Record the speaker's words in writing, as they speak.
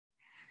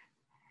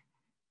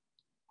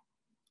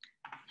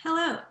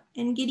Hello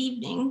and good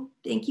evening.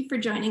 Thank you for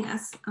joining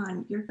us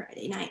on your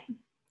Friday night.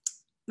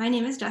 My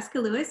name is Jessica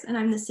Lewis and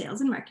I'm the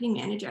Sales and Marketing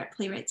Manager at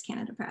Playwrights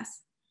Canada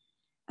Press.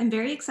 I'm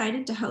very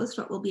excited to host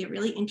what will be a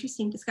really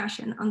interesting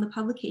discussion on the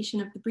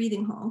publication of The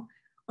Breathing Hole,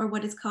 or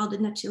what is called a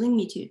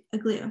Nattilingmiutut,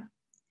 Aglu.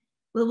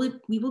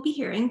 We will be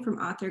hearing from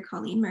author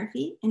Colleen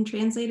Murphy and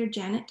translator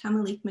Janet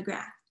Tamalik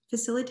McGrath,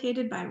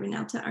 facilitated by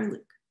Reneltta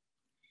Arluk.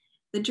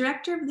 The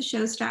director of the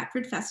show's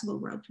Stratford Festival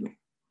world premiere,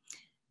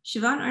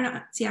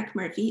 Janet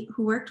Murphy,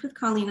 who worked with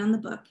Colleen on the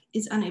book,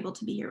 is unable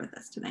to be here with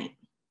us tonight.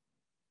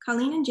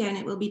 Colleen and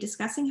Janet will be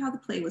discussing how the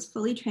play was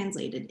fully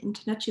translated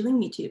into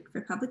Nattilingmiutut for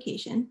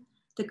publication,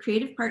 the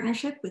creative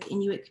partnership with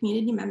Inuit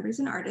community members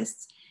and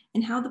artists,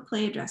 and how the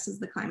play addresses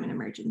the climate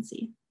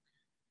emergency.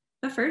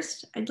 But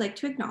first, I'd like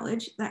to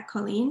acknowledge that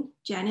Colleen,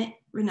 Janet,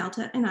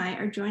 Reneltta, and I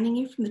are joining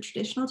you from the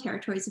traditional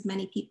territories of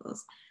many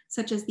peoples,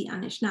 such as the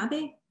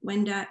Anishinaabe,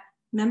 Wendat,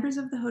 members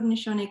of the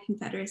Haudenosaunee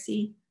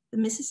Confederacy, the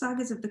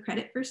Mississaugas of the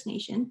Credit First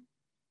Nation,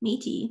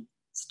 Métis,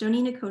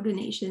 Stoney Nakoda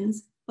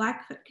Nations,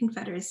 Blackfoot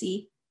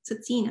Confederacy,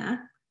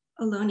 Tsuut'ina,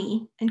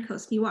 Ohlone, and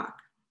Coast Miwok.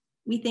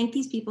 We thank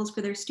these peoples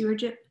for their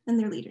stewardship and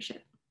their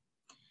leadership.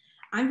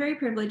 I'm very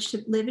privileged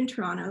to live in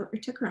Toronto, or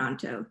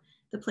Toronto,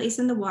 the place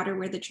in the water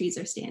where the trees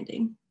are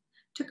standing.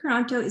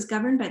 Toronto is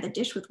governed by the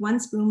Dish with One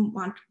Spoon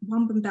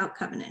Wampum Belt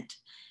Covenant.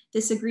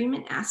 This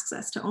agreement asks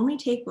us to only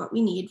take what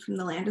we need from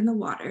the land and the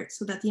water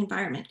so that the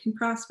environment can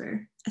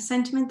prosper, a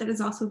sentiment that is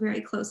also very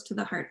close to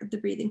the heart of the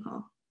Breathing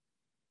Hole.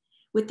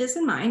 With this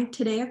in mind,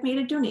 today I've made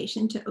a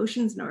donation to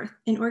Oceans North,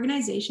 an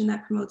organization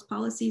that promotes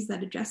policies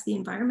that address the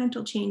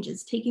environmental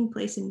changes taking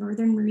place in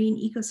northern marine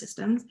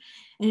ecosystems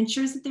and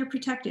ensures that they're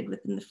protected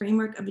within the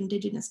framework of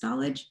Indigenous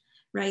knowledge,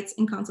 rights,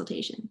 and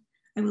consultation.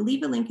 I will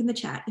leave a link in the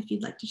chat if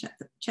you'd like to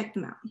check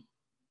them out.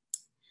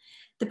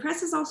 The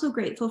press is also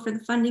grateful for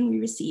the funding we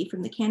receive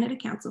from the Canada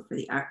Council for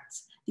the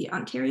Arts, the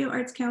Ontario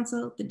Arts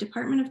Council, the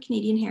Department of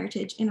Canadian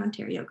Heritage, and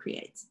Ontario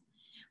Creates.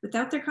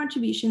 Without their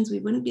contributions, we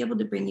wouldn't be able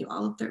to bring you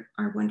all of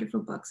our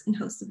wonderful books and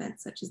host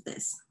events such as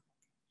this.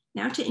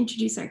 Now to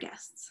introduce our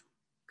guests.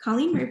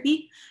 Colleen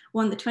Murphy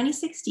won the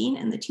 2016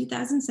 and the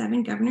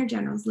 2007 Governor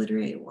General's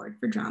Literary Award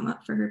for Drama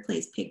for her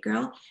plays Pig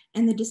Girl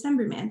and The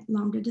December Man,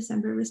 L'Homme de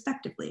December,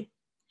 respectively.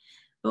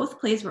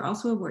 Both plays were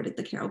also awarded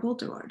the Carol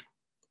Bolt Award.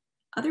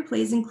 Other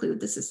plays include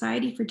The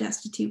Society for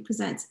Destitute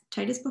presents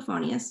Titus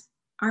Buffonius,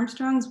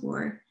 Armstrong's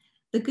War,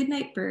 The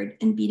Goodnight Bird,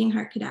 and Beating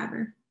Heart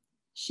Cadaver.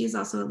 She is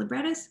also a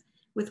librettist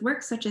with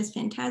works such as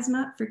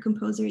Phantasma for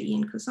composer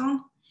Ian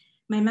Cosson,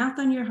 My Mouth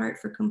on Your Heart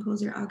for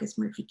composer August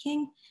Murphy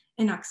King,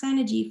 and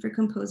Oksana for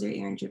composer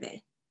Aaron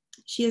Gervais.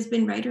 She has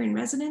been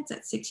writer-in-residence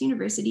at 6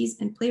 universities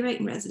and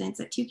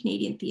playwright-in-residence at 2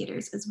 Canadian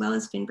theatres, as well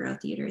as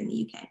Finborough Theatre in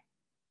the UK.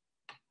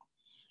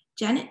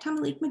 Janet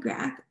Tamalik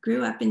McGrath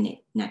grew up in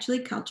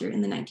Natchalik culture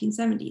in the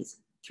 1970s.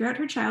 Throughout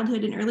her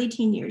childhood and early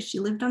teen years, she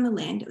lived on the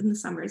land in the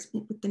summers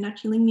with the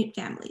Nattilingmiut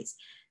families,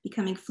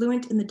 becoming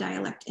fluent in the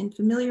dialect and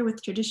familiar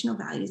with traditional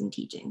values and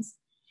teachings.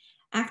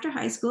 After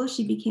high school,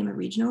 she became a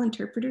regional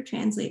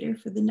interpreter-translator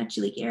for the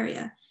Natchilik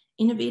area,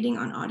 innovating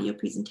on audio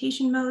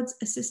presentation modes,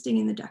 assisting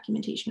in the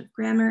documentation of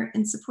grammar,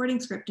 and supporting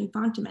script and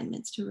font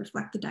amendments to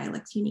reflect the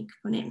dialect's unique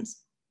phonemes.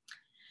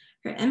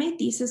 Her MA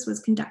thesis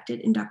was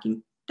conducted and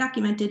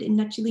documented in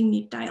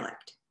Nattilingmiut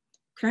dialect.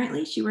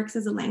 Currently, she works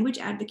as a language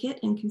advocate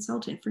and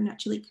consultant for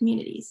Natchilik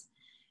communities.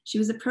 She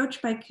was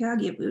approached by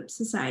Kaagyaboot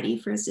Society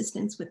for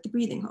assistance with the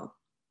Breathing Hole.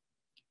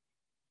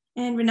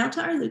 And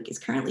Reneltta Arluk is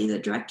currently the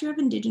Director of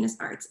Indigenous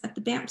Arts at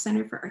the Banff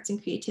Centre for Arts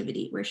and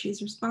Creativity, where she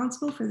is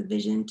responsible for the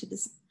vision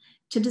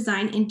to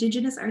design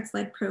Indigenous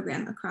arts-led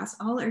program across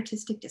all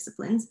artistic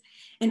disciplines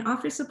and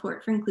offer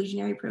support for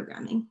inclusionary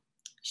programming.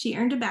 She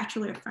earned a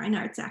Bachelor of Fine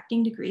Arts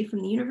acting degree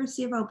from the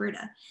University of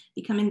Alberta,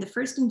 becoming the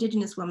first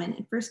Indigenous woman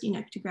and first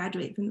Inuk to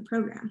graduate from the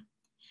program.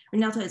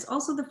 Reneltta is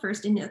also the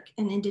first Inuk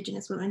and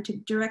Indigenous woman to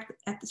direct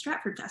at the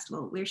Stratford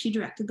Festival, where she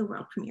directed the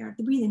world premiere of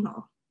The Breathing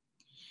Hole.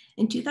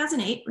 In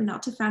 2008,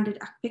 Reneltta founded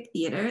Akpik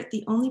Theatre,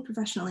 the only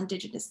professional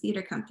Indigenous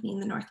theatre company in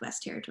the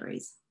Northwest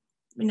Territories.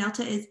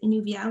 Reneltta is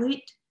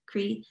Inuvialuit,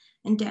 Cree,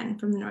 and Den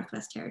from the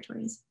Northwest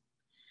Territories.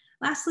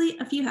 Lastly,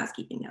 a few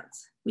housekeeping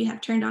notes. We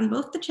have turned on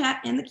both the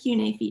chat and the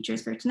Q&A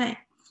features for tonight.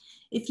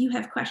 If you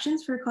have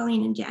questions for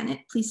Colleen and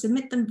Janet, please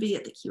submit them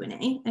via the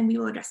Q&A and we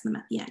will address them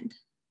at the end.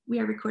 We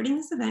are recording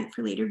this event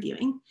for later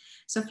viewing,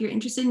 so if you're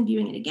interested in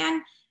viewing it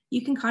again,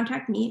 you can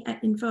contact me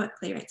at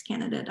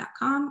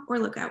info@playwrightscanada.com or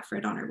look out for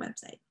it on our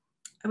website.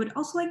 I would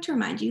also like to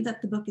remind you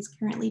that the book is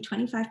currently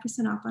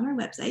 25% off on our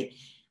website,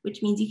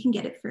 which means you can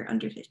get it for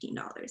under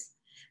 $15.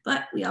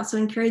 But we also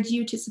encourage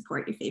you to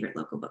support your favorite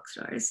local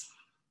bookstores.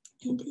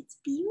 And it's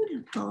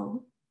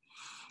beautiful.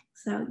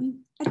 So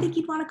I think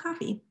you'd want a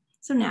coffee.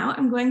 So now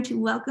I'm going to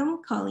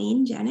welcome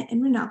Colleen, Janet,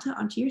 and Reneltta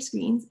onto your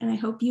screens, and I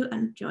hope you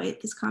enjoy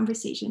this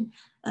conversation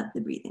of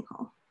The Breathing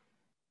Hole.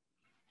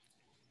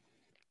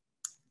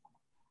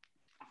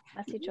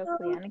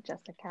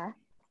 Jessica.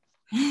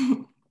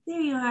 There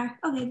you are.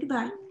 Okay,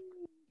 goodbye.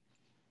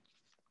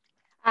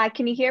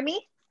 Can you hear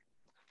me?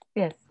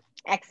 Yes.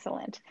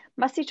 Excellent.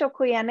 Masicho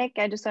Kuyanik,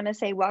 I just want to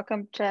say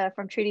welcome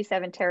from Treaty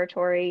 7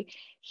 territory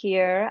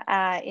here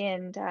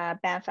in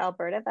Banff,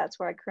 Alberta. That's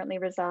where I currently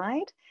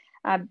reside.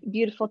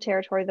 Beautiful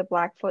territory, the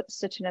Blackfoot,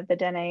 Sitchin of the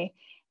Dene,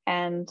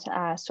 and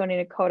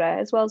Stoney Nakoda,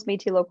 as well as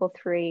Métis Local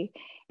 3.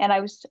 And I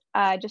was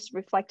just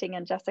reflecting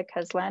on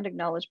Jessica's land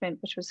acknowledgement,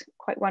 which was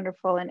quite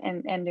wonderful and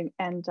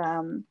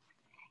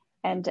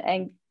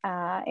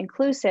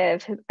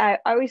inclusive. I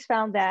always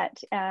found that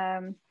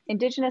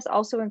Indigenous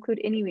also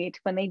include Inuit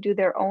when they do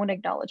their own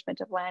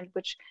acknowledgement of land,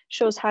 which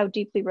shows how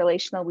deeply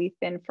relational we've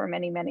been for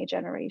many, many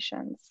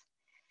generations.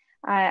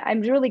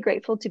 I'm really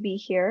grateful to be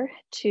here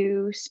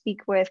to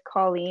speak with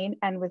Colleen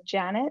and with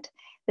Janet.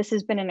 This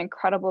has been an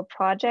incredible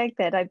project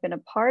that I've been a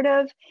part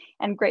of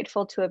and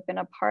grateful to have been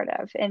a part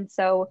of. And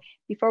so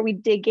before we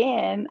dig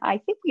in, I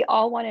think we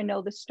all want to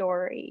know the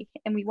story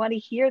and we want to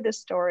hear the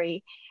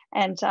story.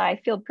 And I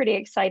feel pretty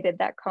excited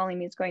that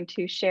Colleen is going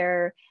to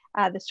share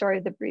the story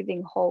of the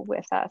breathing hole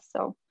with us.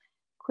 So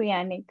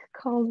Kuyanik,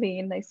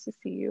 Colleen, nice to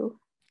see you.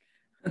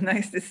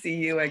 Nice to see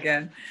you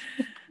again.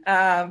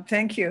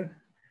 Thank you.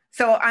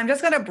 So I'm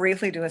just going to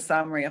briefly do a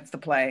summary of the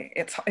play.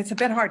 It's a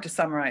bit hard to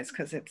summarize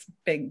because it's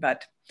big,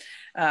 but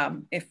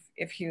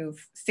if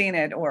you've seen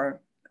it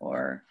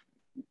or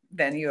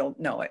then you'll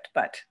know it,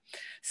 but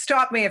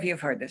stop me if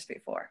you've heard this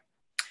before.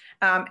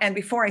 And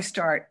before I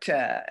start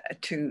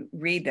to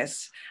read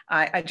this,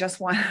 I just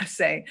want to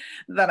say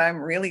that I'm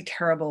really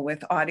terrible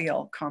with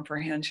audio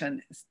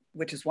comprehension,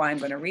 which is why I'm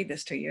going to read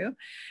this to you.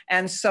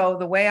 And so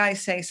the way I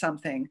say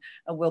something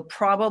will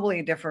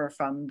probably differ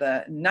from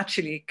the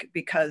Nattiling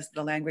because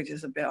the language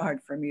is a bit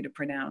hard for me to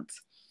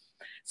pronounce.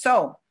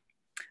 So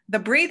the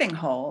breathing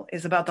hole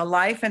is about the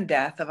life and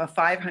death of a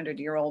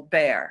 500-year-old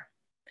bear.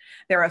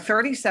 There are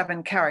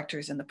 37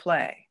 characters in the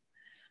play.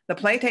 The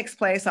play takes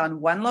place on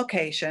one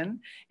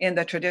location in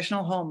the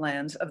traditional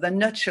homelands of the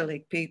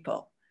Nattiling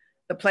people.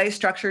 The play is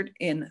structured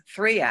in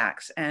 3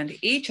 acts, and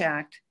each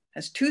act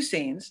has 2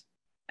 scenes,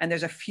 and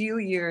there's a few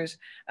years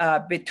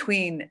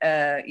between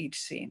each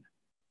scene.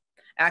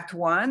 Act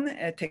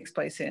 1 takes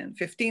place in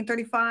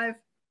 1535,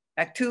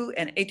 Act 2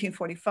 in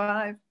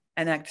 1845,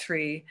 and Act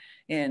 3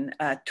 in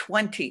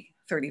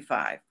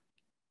 2035.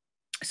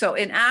 So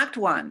in Act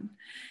 1,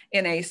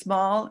 in a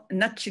small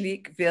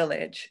Nattiling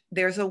village,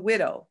 there's a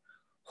widow,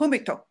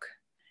 Humituk,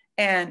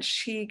 and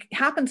she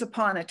happens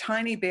upon a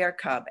tiny bear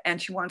cub and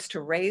she wants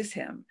to raise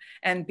him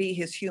and be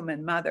his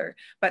human mother.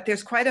 But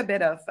there's quite a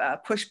bit of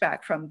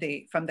pushback from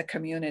the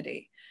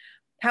community.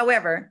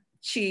 However,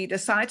 she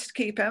decides to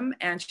keep him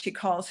and she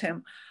calls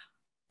him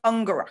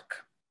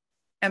Ungarak.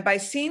 And by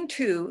scene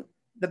 2,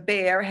 the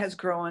bear has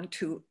grown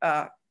to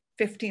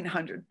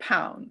 1,500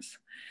 pounds.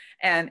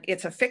 And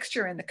it's a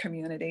fixture in the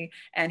community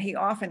and he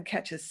often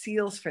catches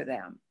seals for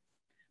them.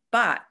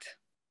 But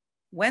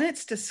when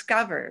it's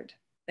discovered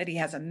that he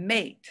has a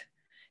mate,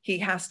 he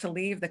has to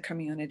leave the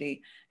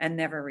community and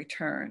never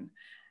return.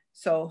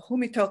 So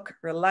Humituk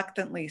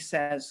reluctantly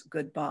says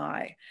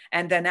goodbye.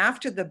 And then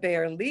after the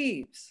bear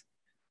leaves,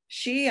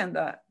 she and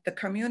the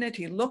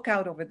community look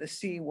out over the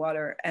sea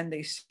water and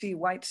they see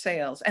white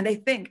sails and they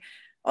think,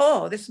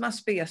 oh, this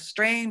must be a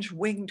strange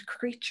winged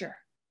creature.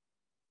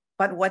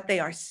 But what they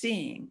are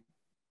seeing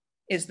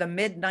is the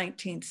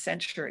mid-19th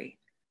century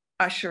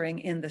ushering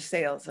in the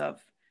sails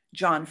of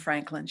John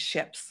Franklin's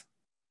ships,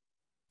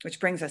 which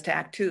brings us to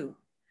Act 2.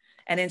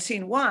 And in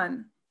scene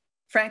 1,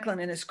 Franklin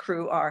and his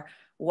crew are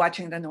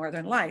watching the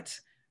Northern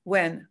Lights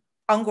when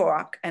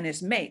Ungarak and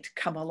his mate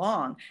come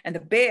along and the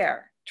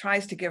bear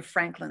tries to give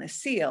Franklin a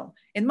seal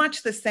in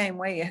much the same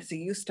way as he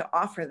used to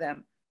offer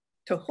them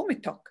to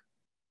Humituk.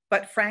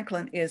 But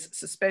Franklin is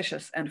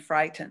suspicious and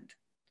frightened.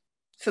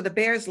 So the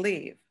bears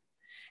leave.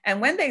 And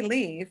when they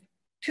leave,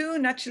 2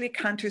 Nattiling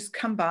hunters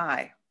come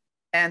by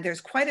and there's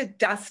quite a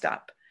dust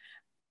up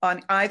on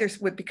either,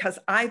 because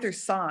either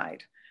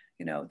side,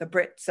 you know, the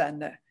Brits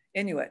and the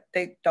Inuit,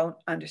 they don't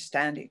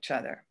understand each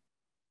other.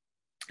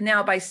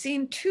 Now by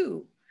scene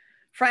 2,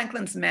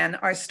 Franklin's men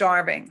are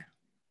starving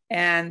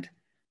and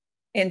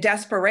in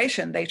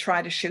desperation, they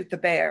try to shoot the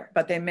bear,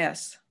 but they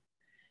miss.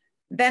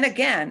 Then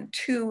again,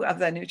 2 of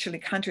the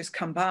Nattiling hunters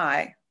come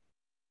by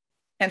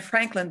and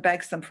Franklin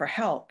begs them for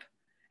help.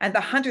 And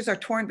the hunters are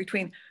torn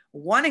between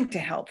wanting to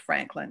help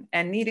Franklin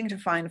and needing to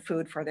find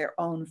food for their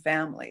own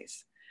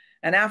families.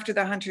 And after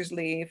the hunters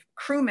leave,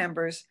 crew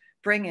members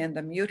bring in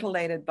the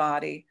mutilated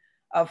body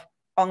of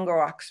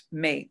Ungarak's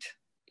mate,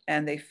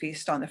 and they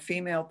feast on the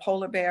female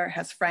polar bear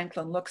as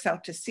Franklin looks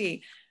out to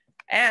sea.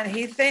 And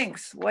he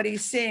thinks what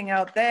he's seeing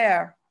out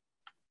there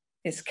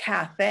is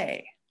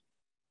Cathay.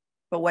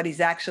 But what he's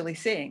actually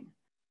seeing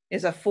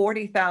is a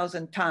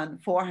 40,000-ton,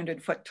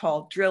 400-foot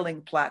tall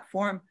drilling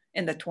platform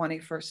in the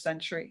 21st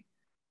century,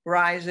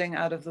 rising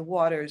out of the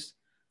waters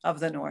of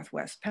the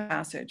Northwest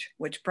Passage,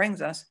 which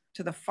brings us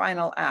to the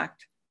final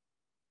act.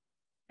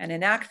 And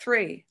in Act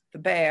 3, the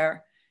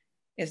bear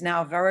is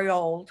now very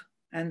old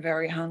and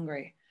very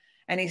hungry.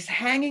 And he's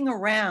hanging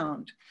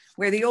around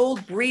where the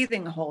old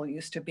breathing hole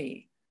used to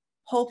be,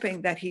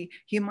 hoping that he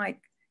might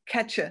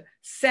catch a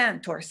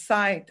scent or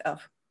sight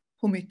of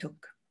Humituk.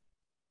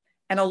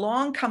 And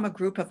along come a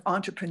group of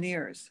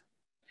entrepreneurs,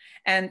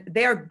 and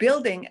they're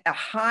building a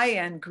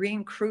high-end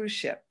green cruise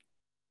ship,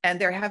 and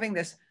they're having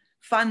this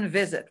fun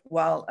visit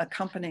while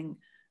accompanying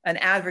an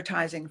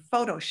advertising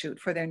photo shoot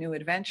for their new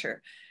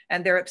adventure.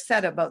 And they're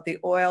upset about the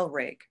oil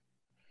rig.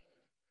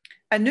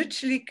 A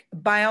Nuttilingmiutut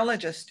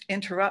biologist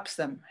interrupts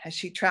them as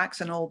she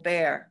tracks an old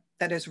bear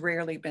that has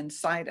rarely been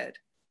sighted.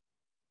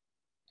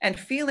 And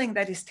feeling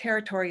that his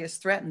territory is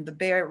threatened, the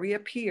bear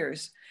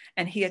reappears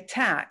and he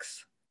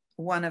attacks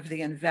one of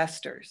the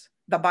investors.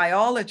 The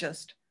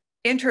biologist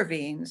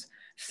intervenes,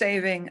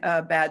 saving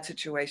a bad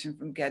situation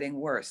from getting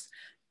worse.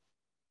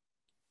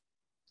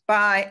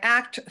 By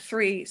Act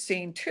 3,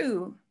 Scene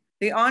 2,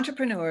 the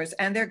entrepreneurs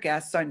and their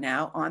guests are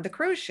now on the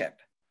cruise ship,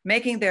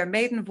 making their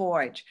maiden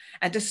voyage.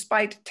 And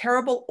despite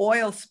terrible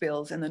oil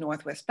spills in the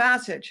Northwest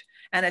Passage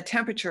and a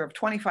temperature of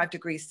 25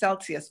 degrees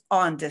Celsius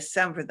on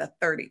December the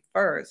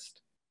 31st,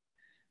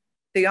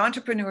 the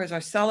entrepreneurs are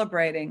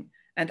celebrating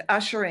and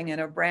ushering in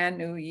a brand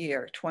new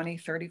year,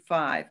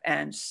 2035.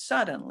 And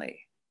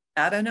suddenly,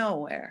 out of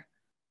nowhere,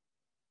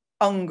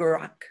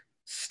 Ungarak,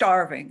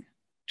 starving,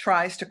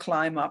 tries to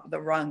climb up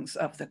the rungs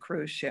of the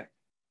cruise ship.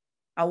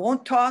 I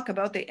won't talk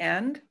about the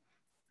end.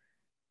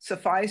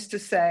 Suffice to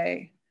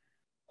say,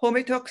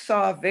 Humituk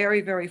saw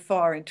very, very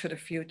far into the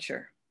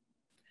future.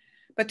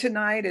 But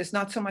tonight is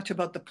not so much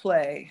about the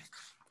play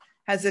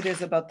as it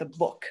is about the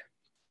book.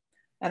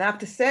 And I have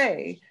to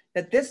say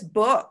that this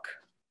book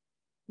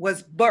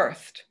was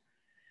birthed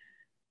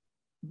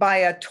by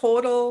a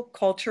total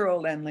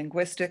cultural and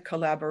linguistic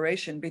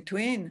collaboration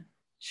between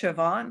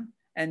Siobhan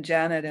and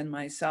Janet and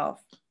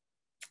myself.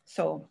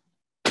 So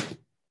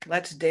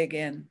let's dig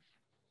in.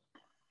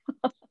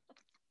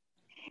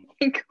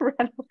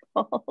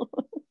 Incredible.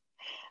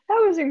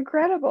 That was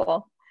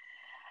incredible.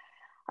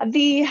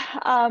 The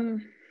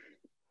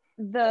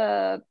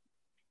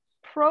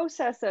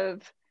process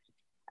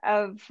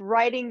of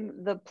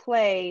writing the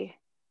play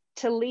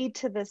to lead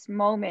to this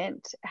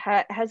moment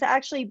has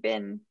actually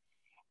been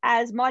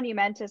as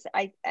monumentous,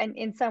 and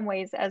in some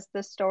ways, as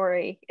the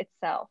story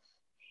itself,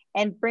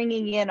 and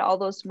bringing in all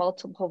those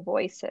multiple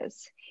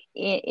voices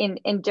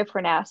in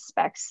different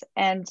aspects.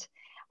 And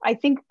I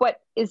think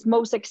what is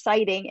most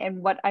exciting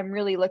and what I'm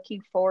really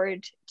looking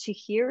forward to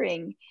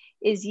hearing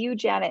is you,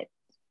 Janet,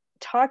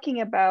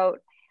 talking about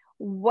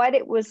what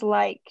it was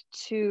like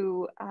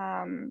to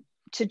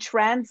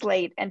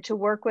translate and to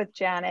work with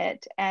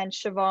Janet and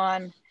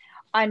Siobhan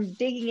on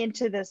digging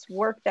into this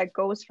work that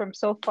goes from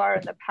so far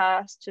in the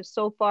past to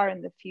so far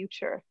in the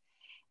future.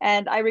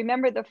 And I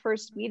remember the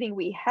first meeting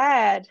we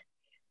had,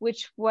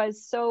 which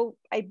was so,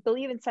 I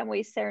believe in some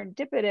ways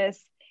serendipitous,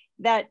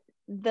 that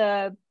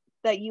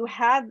you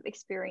have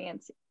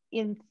experience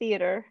in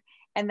theater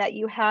and that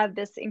you have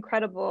this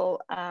incredible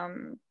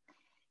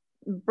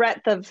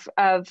breadth of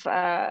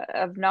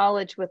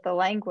knowledge with the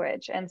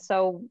language. And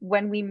so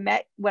when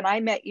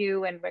I met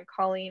you and when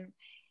Colleen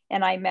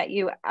and I met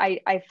you,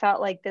 I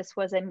felt like this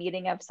was a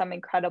meeting of some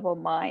incredible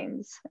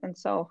minds. And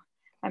so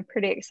I'm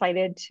pretty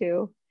excited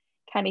to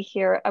kind of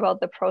hear about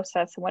the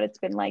process and what it's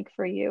been like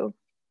for you.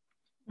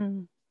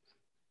 Mm.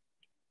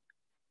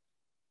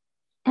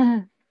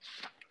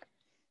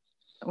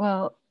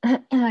 Well,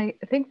 I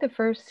think the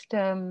first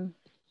was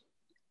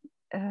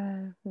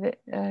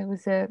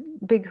a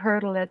big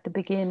hurdle at the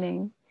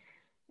beginning.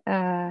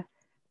 Inuktitut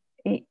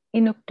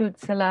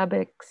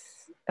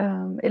syllabics.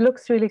 It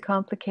looks really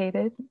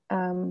complicated.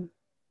 You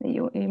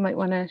might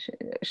want to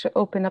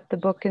open up the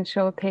book and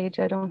show a page.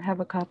 I don't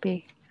have a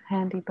copy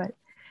handy, but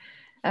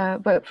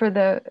for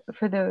the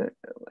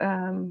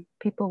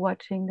people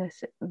watching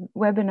this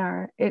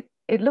webinar,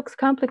 it looks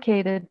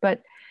complicated,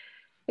 but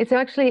it's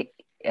actually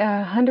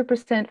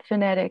 100%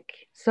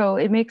 phonetic. So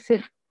it makes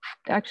it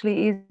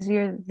actually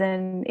easier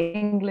than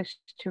English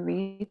to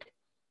read,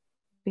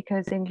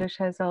 because English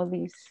has all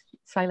these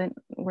silent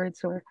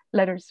words or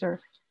letters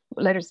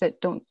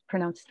that don't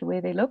pronounce the way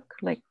they look,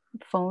 like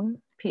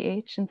phone,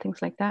 PH, and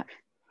things like that.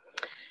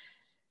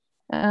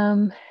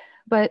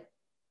 But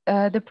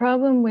the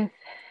problem with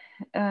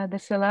the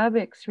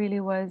syllabics really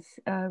was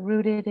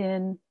rooted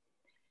in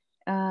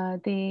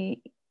the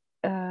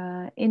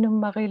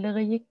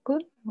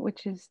Inummarileriikun,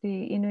 which is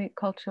the Inuit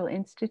Cultural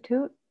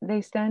Institute.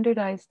 They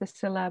standardized the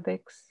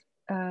syllabics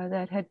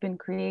that had been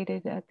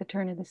created at the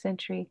turn of the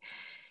century.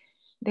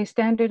 They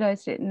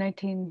standardized it in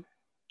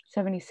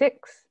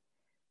 1976,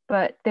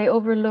 but they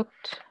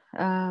overlooked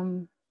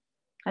a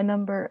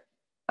number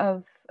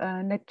of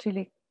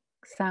Nattiling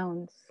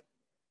sounds.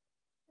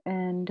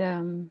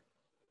 And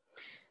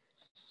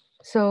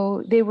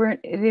so they were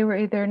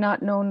either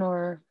not known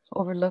or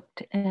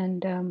overlooked,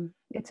 and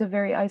it's a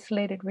very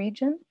isolated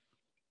region.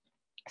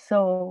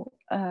 So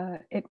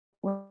it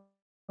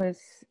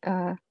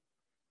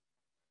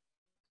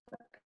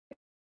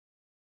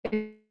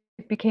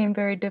became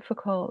very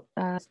difficult,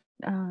 you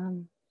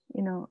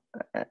know,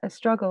 a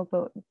struggle.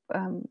 But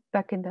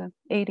back in the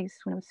 80s,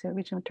 when I was a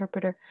regional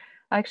interpreter,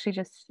 I actually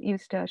just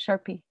used a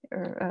Sharpie,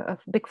 or a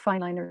big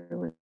fine liner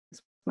was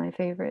my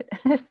favorite,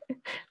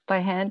 by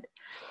hand.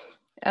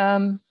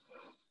 And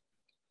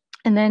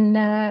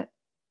then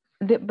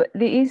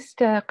the East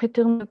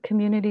Qitilmut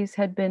communities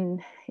had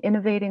been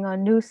innovating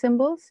on new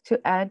symbols to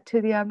add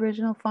to the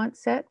Aboriginal font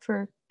set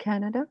for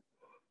Canada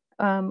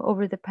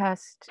over the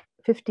past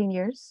 15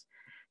 years.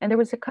 And there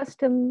was a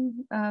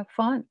custom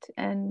font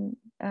and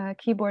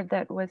keyboard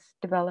that was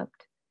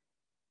developed.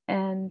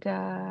 And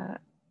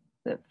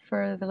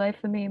for the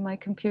life of me, my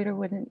computer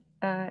wouldn't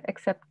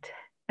accept,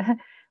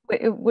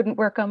 it wouldn't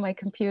work on my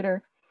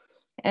computer.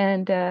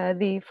 And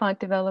the font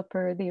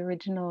developer, the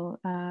original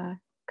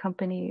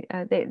company,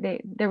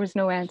 there was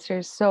no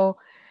answers. So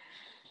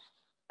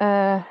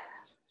the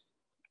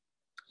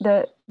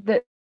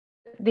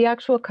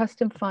actual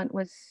custom font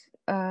was,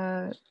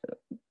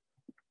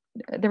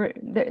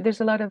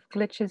 there's a lot of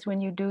glitches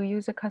when you do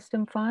use a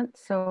custom font.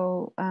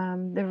 So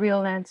the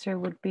real answer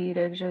would be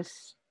to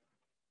just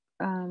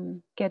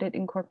get it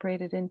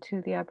incorporated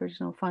into the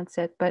Aboriginal font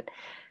set. But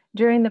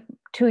during the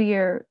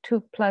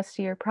 2+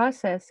 year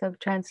process of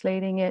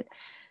translating it,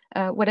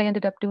 what I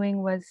ended up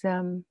doing was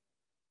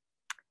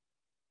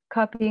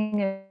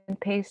copying and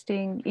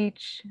pasting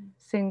each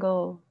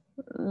single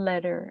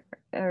letter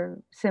or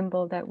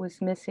symbol that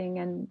was missing.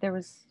 And there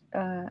was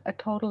a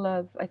total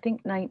of, I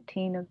think,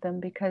 19 of them,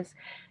 because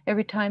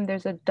every time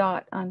there's a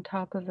dot on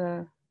top of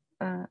a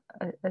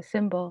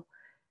symbol,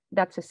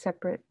 that's a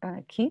separate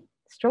key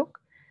stroke.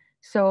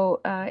 So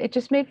it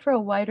just made for a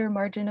wider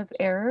margin of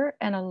error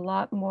and a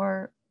lot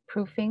more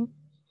proofing,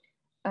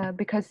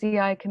 because the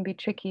eye can be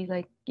tricky,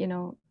 like, you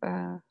know,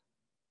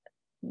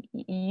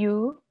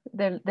 U,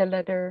 the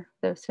letter,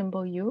 the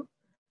symbol U,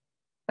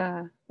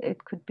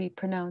 it could be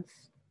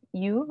pronounced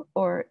U,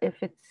 or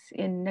if it's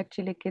in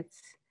Nattilig,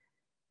 it's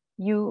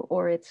U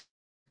or it's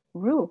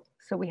Ru.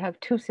 So we have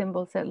two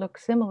symbols that look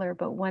similar,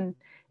 but one,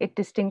 it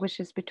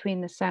distinguishes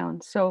between the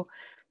sounds. So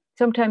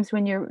sometimes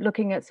when you're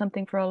looking at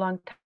something for a long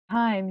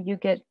time, you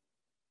get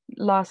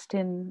lost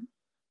in,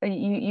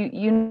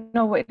 you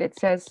know what it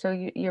says, so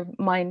your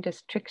mind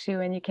just tricks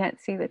you and you can't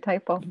see the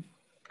typo.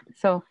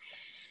 So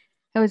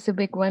that was a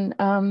big one.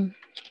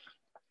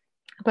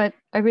 But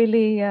I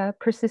really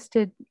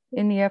persisted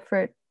in the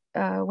effort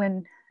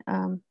when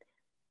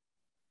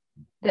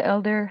the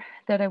elder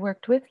that I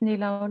worked with,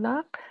 Reneltta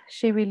Arluk,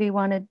 she really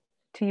wanted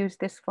to use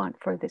this font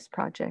for this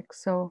project.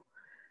 So,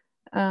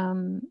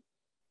 and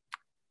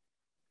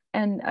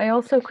I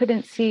also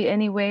couldn't see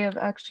any way of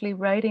actually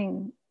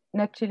writing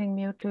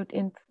Nattilingmiutut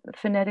in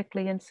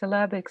phonetically in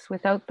syllabics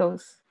without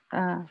those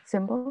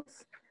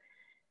symbols.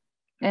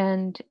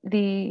 And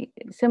the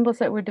symbols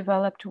that were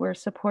developed were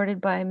supported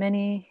by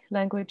many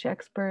language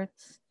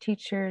experts,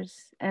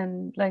 teachers,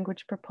 and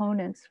language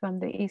proponents from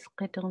the East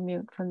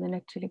Qitilmut, from the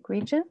Nattilig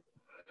region.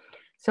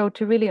 So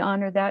to really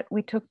honor that,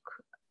 we took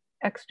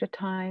extra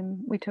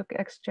time, we took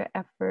extra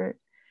effort.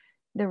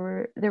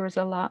 There was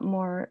a lot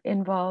more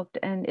involved,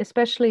 and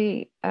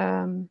especially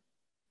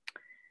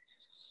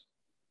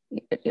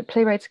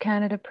Playwrights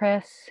Canada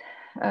Press,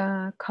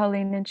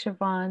 Colleen Murphy,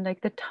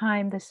 like the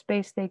time, the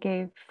space they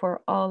gave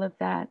for all of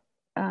that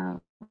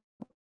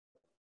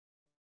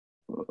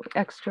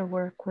extra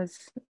work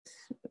was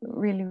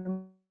really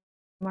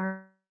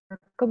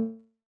remarkable.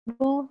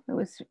 It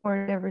was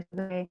for every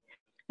day.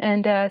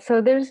 And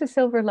so there's a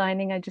silver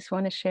lining I just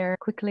want to share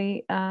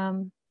quickly.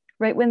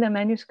 Right when the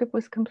manuscript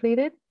was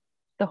completed,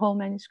 the whole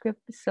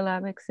manuscript,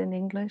 syllabics in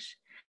English,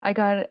 I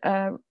got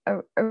a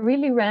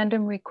really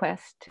random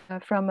request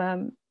from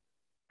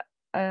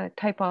a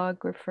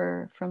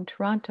typographer from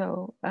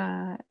Toronto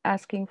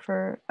asking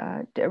for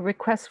a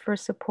request for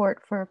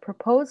support for a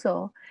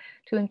proposal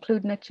to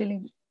include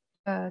Nattilig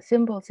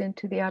symbols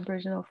into the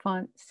Aboriginal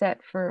font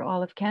set for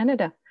all of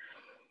Canada.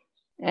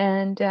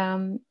 And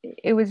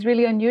it was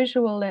really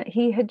unusual that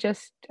he had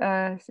just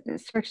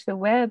searched the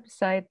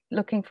website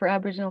looking for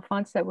Aboriginal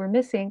fonts that were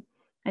missing,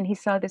 and he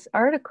saw this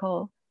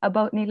article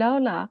about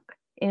Reneltta Arluk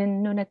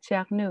in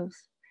Nunatsiaq News.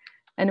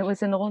 And it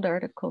was an old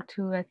article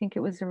too. I think it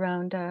was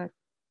around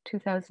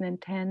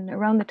 2010,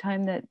 around the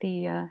time that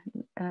the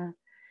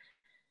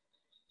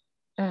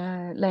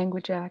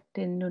Language Act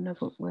in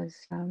Nunavut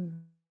was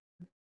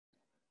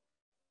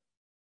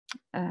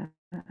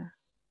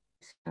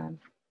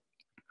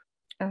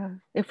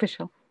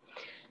official.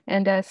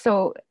 And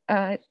so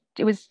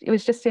it was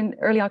just in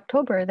early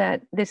October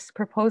that this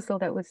proposal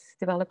that was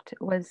developed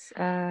was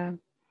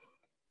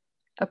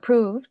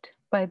approved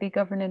by the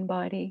governing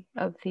body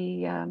of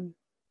the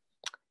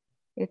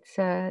it's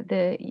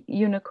the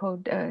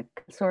Unicode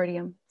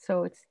consortium.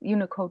 So it's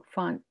Unicode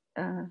font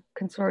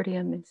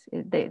consortium.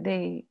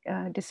 They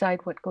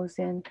decide what goes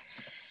in,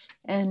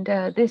 and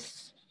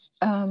this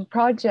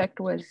project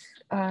was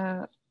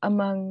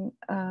among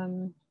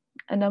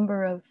a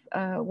number of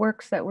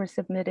works that were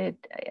submitted.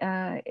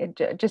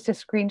 Just a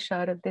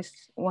screenshot of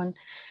this one,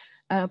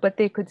 but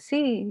they could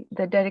see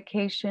the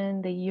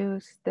dedication, the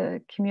use,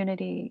 the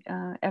community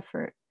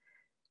effort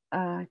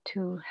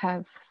to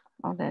have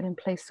all that in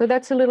place. So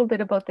that's a little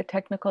bit about the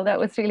technical. That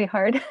was really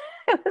hard.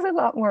 It was a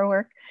lot more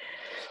work.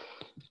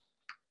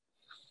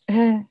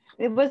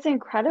 It was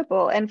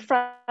incredible. And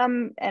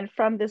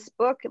from this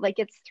book, like,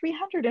 it's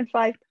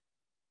 305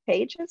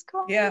 pages,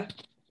 Colleen? Yeah.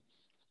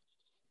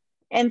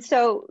 And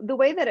so the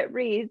way that it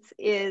reads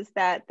is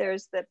that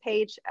there's the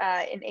page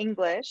in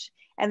English,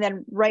 and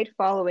then right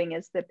following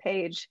is the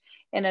page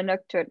in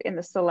Inuktitut in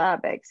the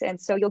syllabics. And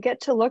so you'll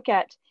get to look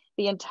at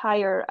the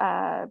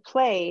entire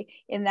play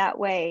in that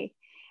way.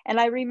 And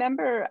I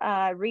remember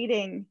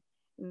reading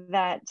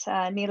that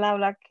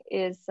Nilaulak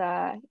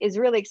is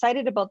really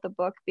excited about the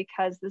book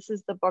because this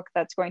is the book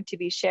that's going to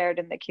be shared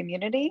in the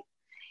community,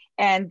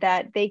 and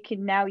that they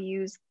can now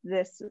use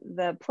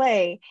the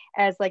play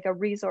as like a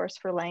resource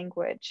for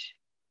language.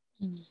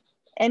 Mm.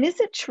 And is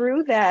it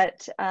true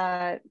that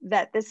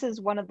that this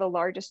is one of the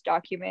largest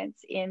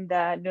documents in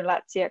the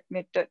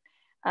Nattilingmiutut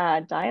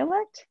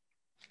dialect?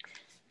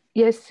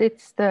 Yes, it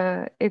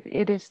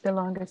is the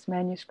longest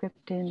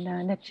manuscript in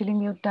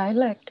Nattilingmiutut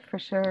dialect for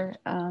sure.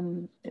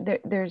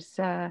 There's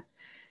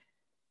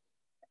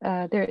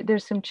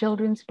some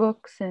children's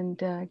books and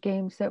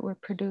games that were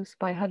produced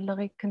by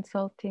Hudlerik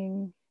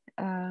Consulting.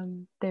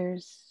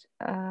 There's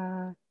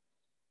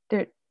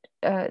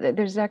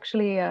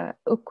actually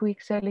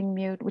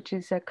Ukwikseliingmiut, which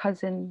is a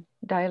cousin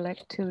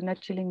dialect to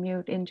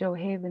Nattilingmiut in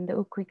Johaven. The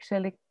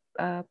Ukwikselig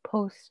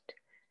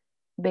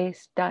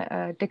post-based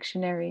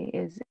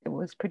dictionary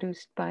was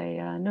produced by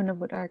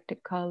Nunavut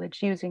Arctic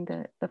College using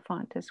the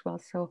font as well.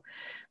 So,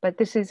 but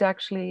this is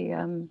actually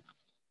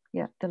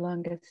the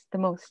longest, the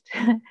most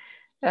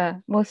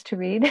most to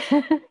read.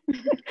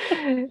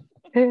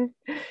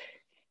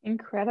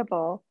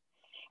 Incredible.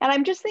 And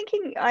I'm just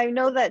thinking, I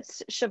know that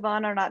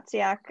Siobhan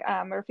Arnatsiak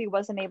Murphy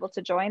wasn't able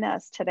to join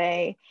us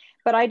today,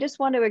 but I just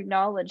want to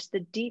acknowledge the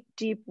deep,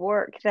 deep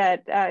work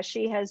that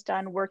she has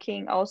done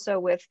working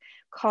also with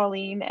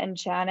Colleen and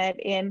Janet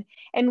and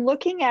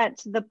looking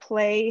at the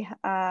play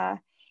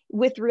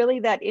with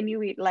really that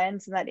Inuit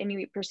lens and that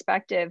Inuit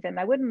perspective. And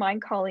I wouldn't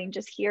mind, Colleen,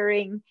 just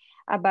hearing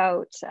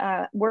about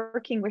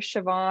working with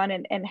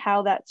Siobhan and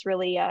how that's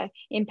really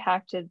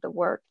impacted the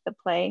work, the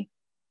play.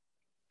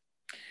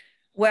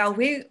 Well,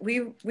 we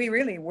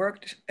really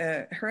worked,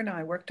 her and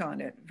I worked on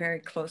it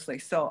very closely.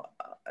 So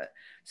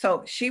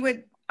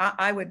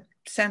I would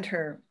send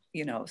her,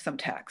 some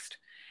text,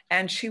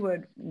 and she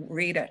would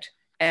read it,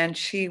 and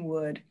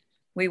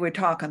we would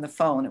talk on the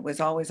phone. It was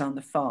always on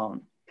the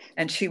phone.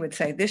 And she would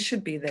say, this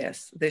should be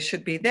this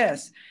should be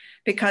this,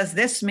 because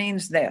this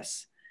means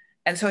this.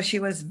 And so she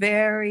was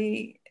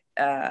very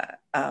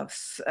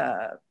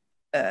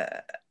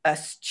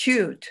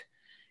astute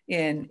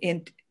in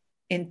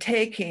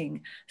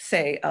taking,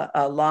 say,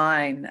 a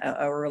line,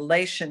 a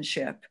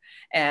relationship,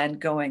 and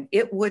going,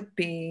 it would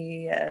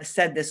be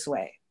said this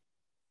way.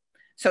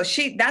 So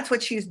that's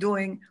what she's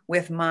doing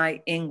with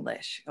my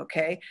English,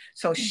 okay?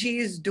 So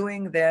she's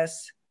doing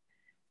this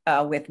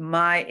with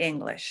my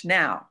English.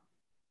 Now,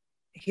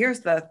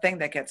 here's the thing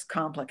that gets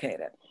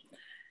complicated.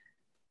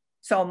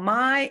 So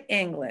my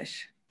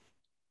English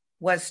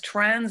was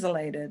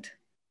translated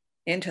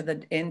into the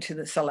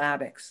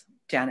syllabics.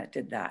 Janet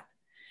did that.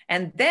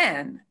 And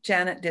then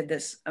Janet did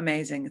this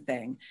amazing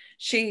thing.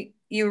 She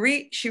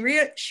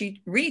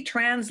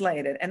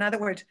retranslated. In other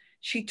words,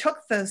 she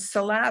took the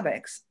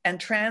syllabics and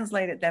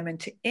translated them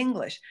into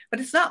English,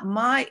 but it's not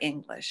my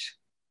English.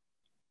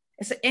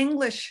 It's the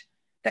English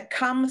that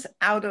comes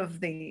out of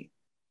the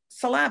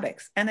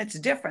syllabics, and it's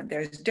different.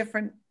 There's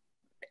different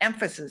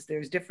emphasis.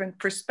 There's different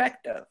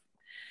perspective.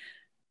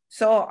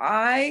 So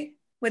I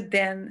would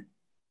then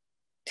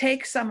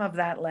take some of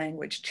that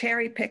language,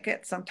 cherry pick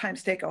it,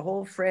 sometimes take a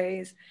whole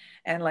phrase.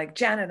 And like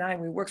Janet and I,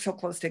 we work so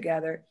close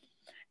together,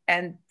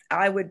 and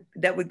that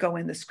would go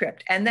in the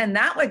script. And then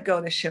that would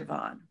go to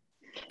Siobhan,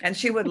 and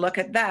she would look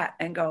at that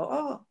and go,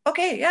 oh,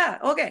 okay, yeah,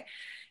 okay.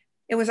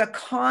 It was a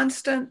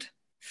constant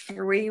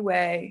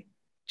three-way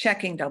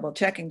checking, double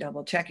checking,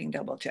 double checking,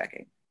 double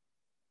checking,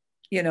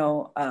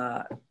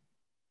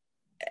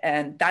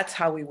 and that's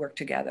how we work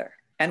together.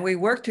 And we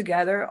work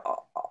together,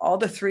 all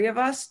the three of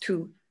us,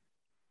 to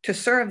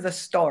serve the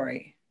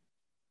story,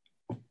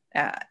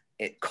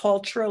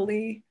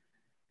 culturally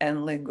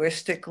and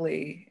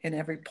linguistically in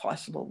every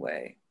possible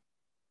way.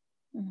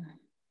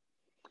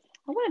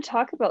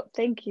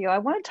 Thank you. I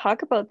want to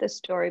talk about this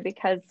story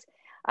because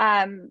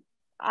I'm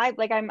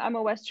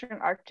a Western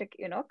Arctic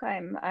Inuk.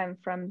 I'm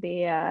from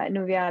the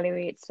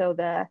Inuvialuit, so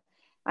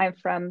I'm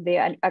from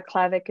the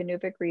Aklavik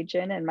Inuvik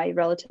region, and my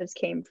relatives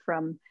came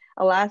from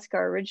Alaska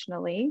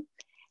originally.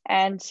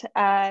 And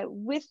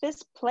with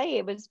this play,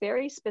 it was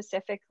very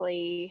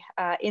specifically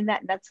in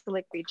that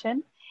Natsilik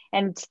region.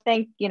 And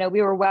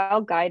we were well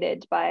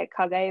guided by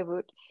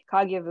Kagyavut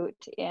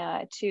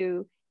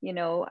to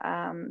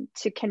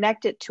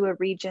connect it to a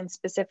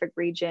specific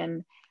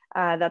region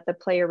that the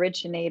play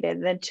originated.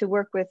 And then to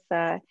work with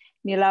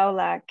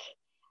Nilaulak,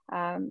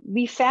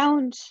 we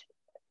found,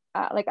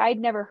 I'd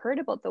never heard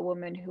about the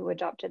woman who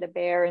adopted a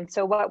bear. And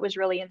so what was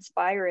really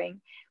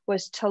inspiring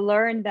was to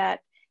learn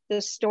that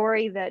the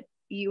story that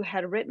you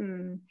had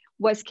written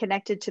was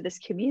connected to this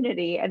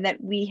community, and that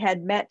we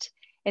had met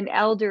an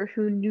elder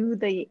who knew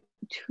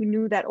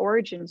that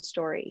origin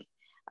story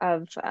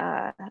of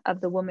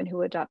the woman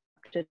who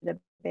adopted the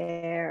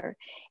bear.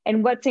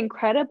 And what's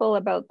incredible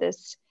about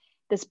this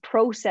this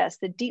process,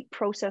 the deep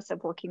process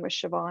of working with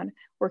Siobhan,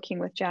 working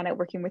with Janet,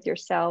 working with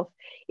yourself,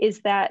 is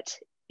that,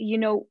 you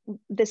know,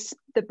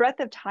 the breadth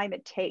of time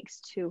it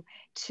takes to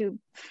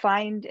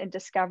find and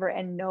discover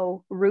and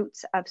know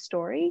roots of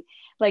story.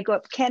 Like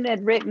what Ken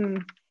had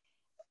written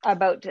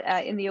about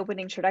in the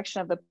opening introduction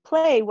of the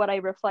play, what I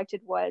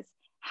reflected was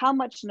how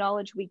much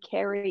knowledge we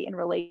carry in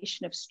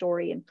relation of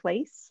story and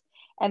place,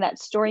 and that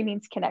story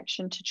means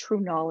connection to true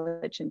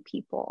knowledge and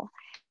people.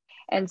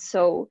 And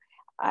so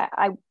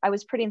I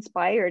was pretty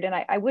inspired, and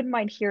I wouldn't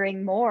mind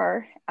hearing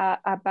more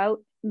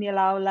about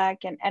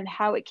Nilaulak and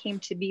how it came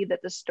to be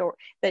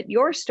that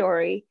your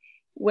story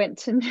went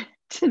to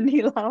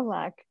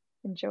Nilaulak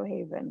in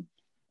Johaven.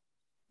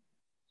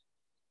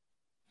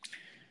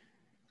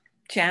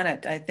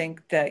 Janet, I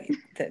think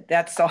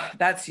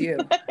that's you.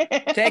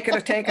 Take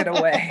it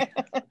away.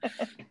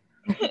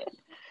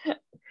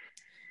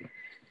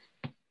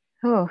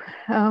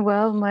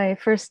 Well, my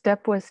first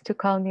step was to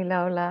call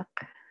Nilaulak.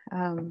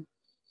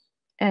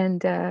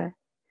 And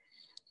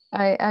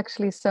I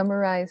actually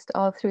summarized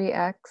all 3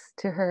 acts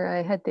to her.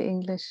 I had the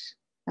English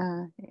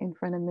in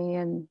front of me,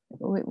 and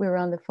we were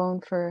on the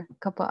phone for a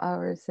couple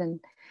hours,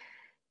 and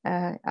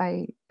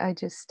I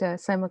just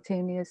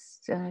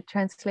simultaneous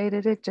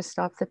translated it just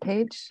off the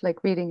page,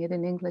 like reading it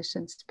in English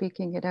and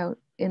speaking it out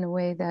in a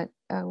way that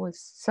was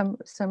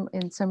some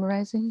in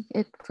summarizing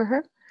it for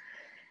her.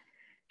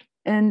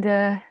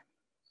 And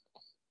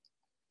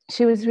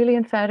she was really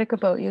emphatic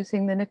about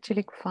using the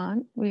Nattilig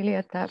font, really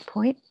at that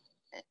point.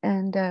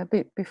 And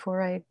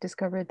before I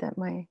discovered that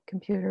my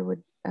computer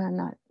would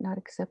not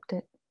accept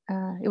it.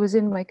 It was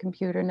in my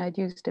computer and I'd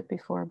used it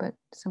before, but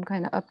some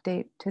kind of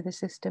update to the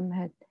system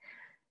had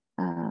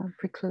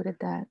precluded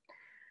that.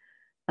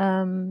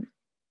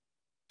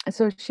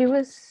 So she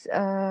was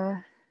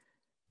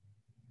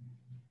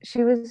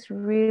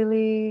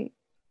really,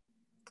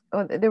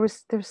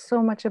 there's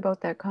so much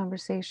about that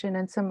conversation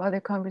and some other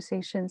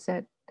conversations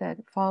that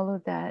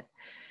followed that.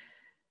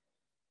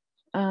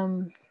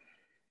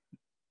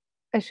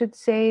 I should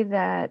say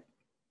that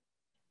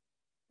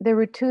there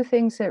were 2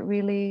 things that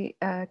really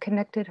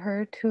connected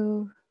her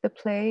to the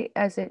play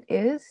as it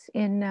is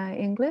in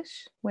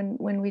English when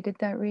we did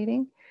that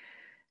reading.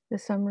 The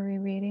summary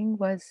reading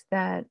was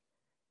that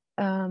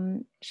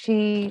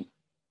she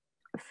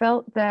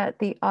felt that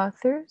the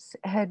authors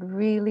had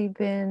really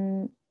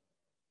been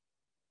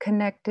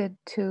connected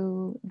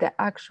to the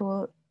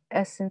actual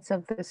essence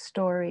of the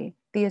story,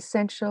 the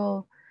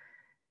essential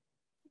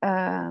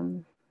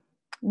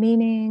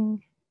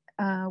meaning,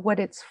 what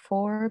it's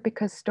for,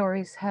 because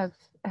stories have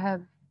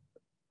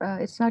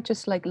it's not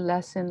just like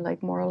lesson,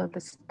 like moral of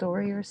the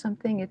story or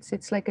something.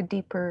 It's like a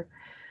deeper,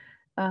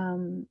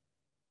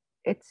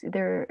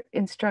 they're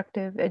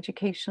instructive,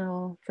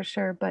 educational for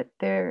sure, but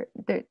there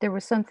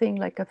was something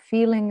like a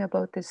feeling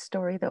about this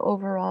story. The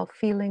overall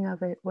feeling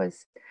of it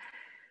was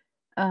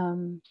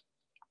the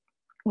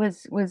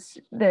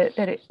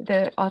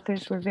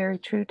authors were very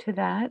true to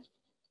that.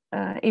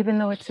 Even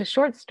though it's a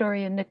short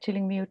story in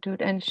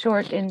Nattilingmiutut and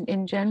short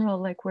in general,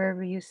 like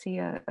wherever you see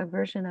a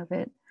version of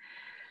it.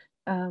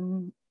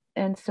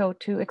 And so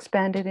to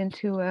expand it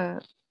into a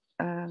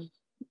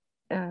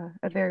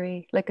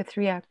very, like a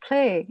 3-act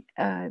play,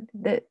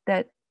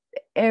 that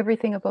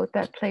everything about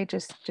that play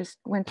just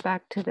went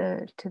back to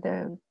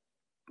the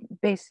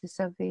basis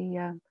of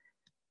the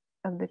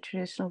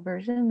traditional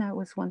version. That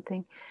was one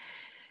thing.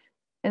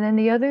 And then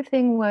the other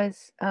thing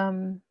was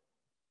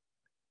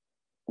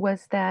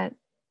that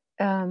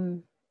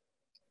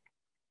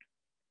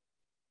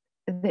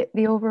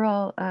the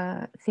overall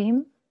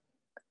theme,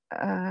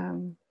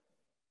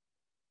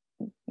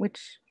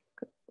 which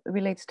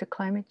relates to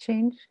climate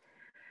change,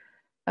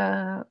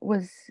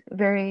 was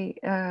very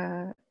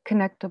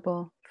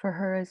connectable for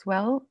her as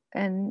well.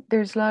 And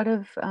there's a lot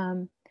of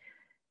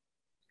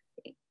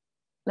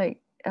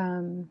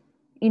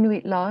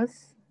Inuit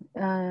laws,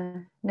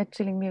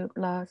 Nattilingmiut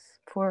laws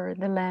for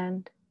the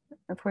land,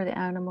 for the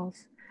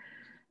animals.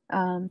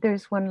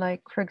 There's one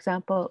like, for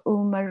example,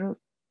 Umarut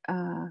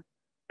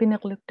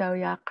Inuit,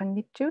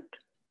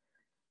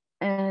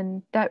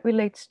 and that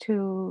relates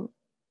to,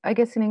 I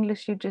guess in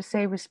English you just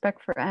say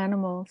respect for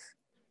animals.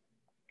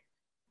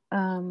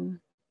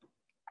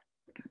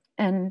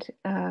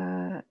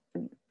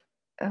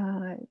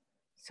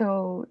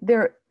 So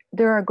there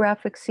are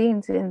graphic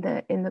scenes in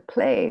the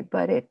play,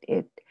 but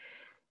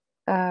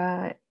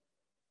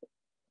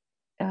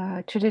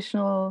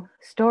traditional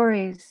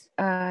stories,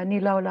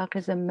 Nilaulak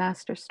is a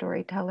master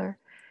storyteller,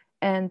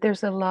 and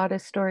there's a lot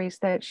of stories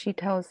that she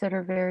tells that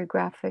are very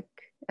graphic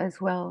as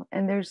well.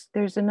 And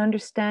there's an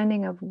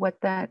understanding of what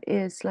that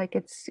is. Like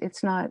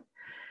it's not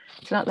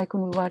like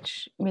when we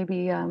watch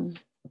maybe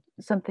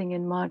something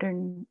in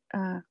modern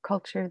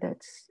culture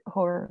that's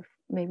horror,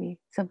 maybe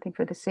something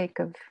for the sake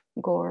of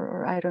gore,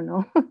 or I don't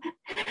know.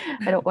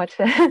 I don't watch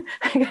that.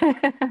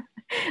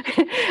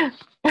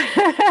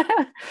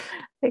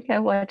 I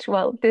can't watch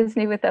Walt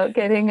Disney without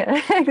getting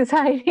an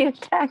anxiety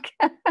attack.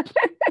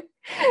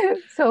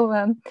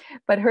 So,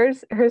 but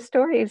her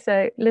stories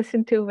I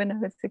listened to when I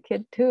was a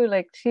kid too.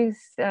 Like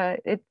she's,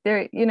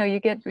 there, you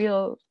get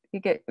real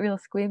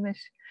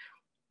squeamish.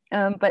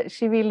 But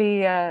she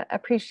really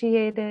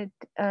appreciated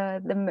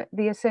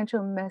the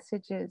essential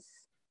messages,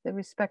 the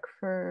respect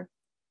for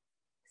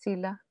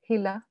hila,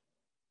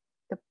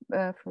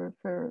 for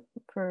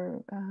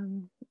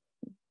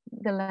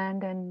the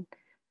land and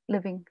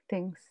living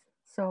things.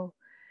 So,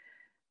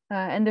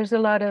 and there's a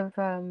lot of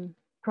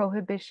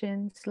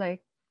prohibitions,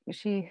 like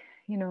she,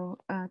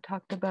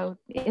 talked about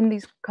in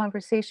these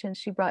conversations.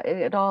 She brought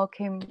it all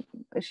came.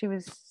 She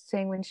was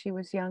saying when she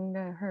was young,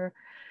 her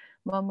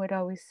mom would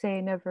always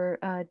say, never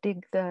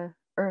dig the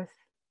earth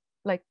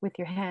like with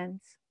your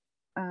hands,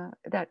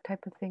 that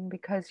type of thing,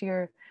 because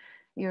you're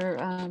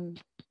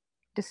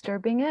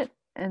disturbing it.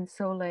 And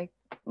so, like,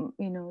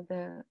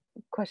 the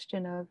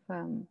question of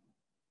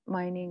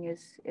mining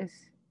is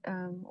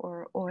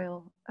or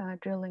oil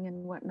drilling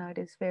and whatnot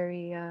is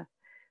very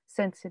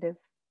sensitive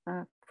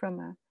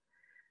from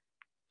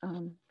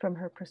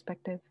her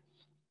perspective,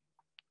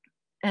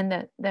 and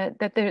that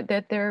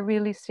there are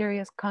really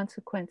serious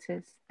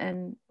consequences,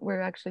 and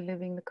we're actually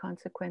living the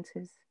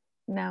consequences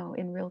now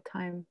in real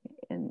time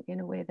in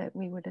a way that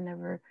we would have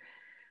never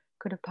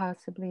could have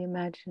possibly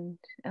imagined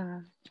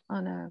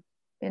on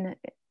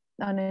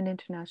an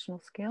international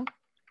scale,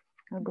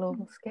 a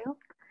global scale.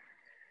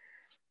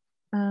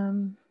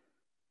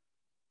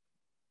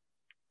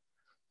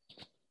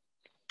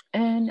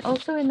 And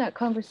also in that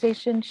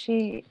conversation,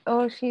 she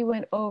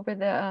went over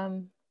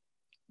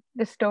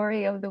the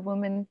story of the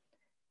woman,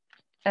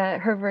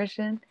 her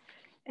version,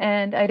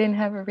 and I didn't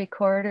have a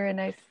recorder, and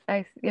I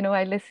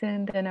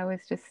listened, and I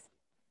was just,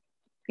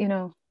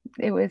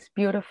 it was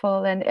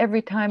beautiful. And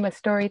every time a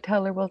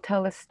storyteller will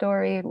tell a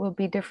story, it will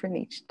be different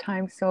each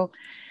time. So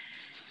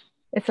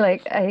it's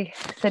like I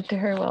said to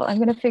her, well, I'm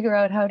going to figure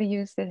out how to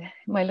use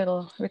my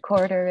little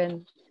recorder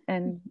and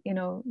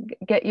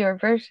get your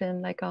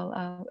version. Like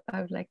I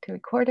would like to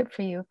record it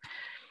for you.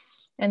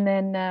 And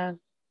then I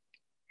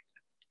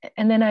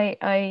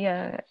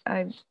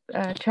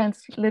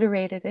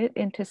transliterated it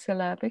into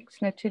syllabics,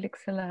 Nattilig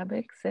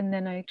syllabics, and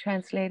then I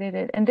translated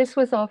it. And this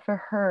was all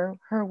for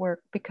her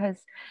work,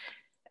 because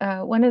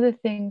one of the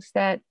things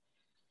that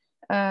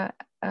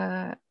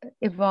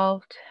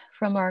evolved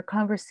from our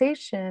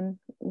conversation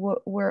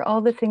were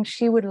all the things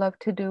she would love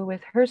to do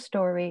with her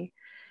story.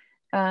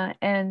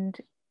 And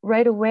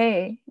right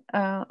away,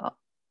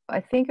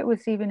 I think it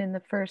was even in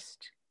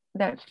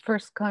that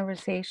first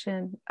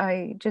conversation,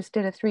 I just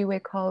did a 3-way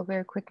call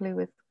very quickly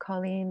with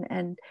Colleen,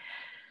 and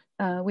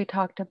we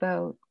talked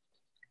about,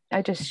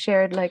 I just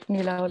shared, like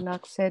Nila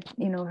Arluk said,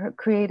 her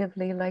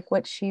creatively, like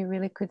what she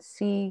really could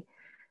see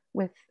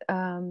with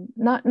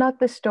not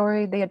the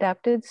story, the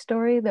adapted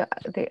story, the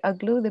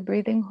Aglu, the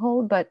breathing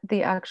hole, but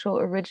the actual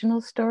original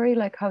story,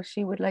 like how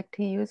she would like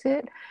to use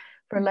it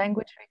for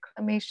language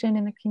reclamation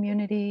in the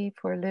community,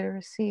 for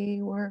literacy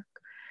work,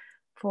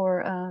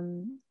 for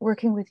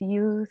working with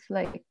youth,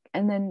 like,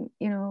 and then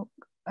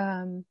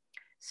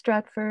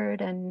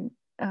Stratford and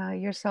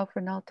yourself,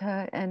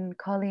 Reneltta, and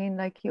Colleen,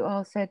 like you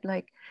all said,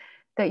 like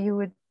that you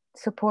would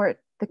support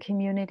the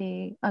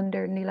community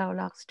under Nila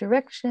Arluk's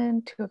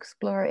direction to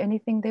explore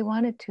anything they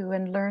wanted to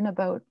and learn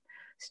about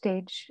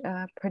stage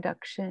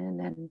production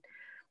and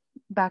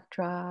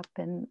backdrop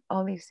and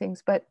all these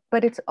things. But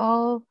it's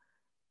all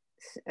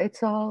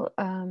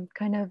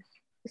kind of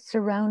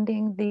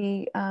surrounding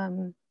the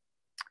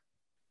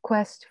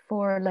quest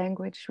for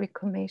language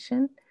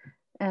reclamation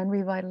and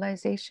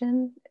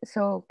revitalization.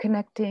 So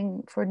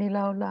connecting for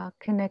Nila Arluk,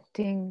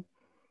 connecting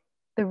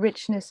the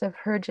richness of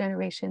her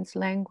generation's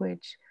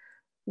language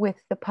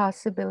with the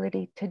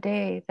possibility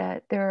today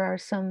that there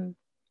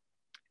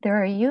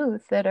are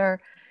youth that are,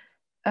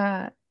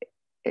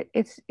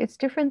 it's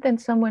different than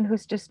someone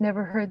who's just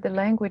never heard the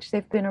language.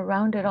 They've been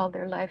around it all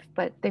their life,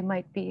 but they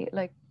might be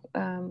like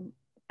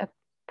a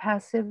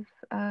passive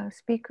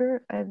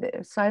speaker.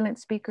 Silent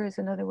speaker is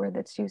another word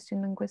that's used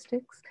in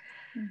linguistics.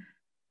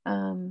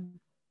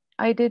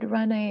 I did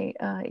run a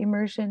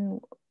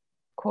immersion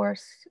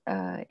course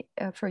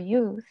for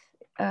youth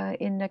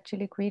in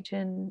Nattilig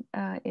region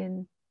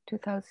in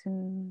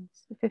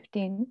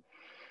 2015,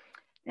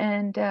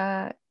 and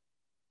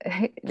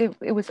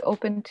it was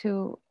open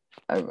to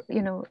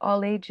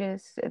all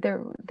ages.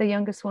 The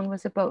youngest one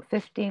was about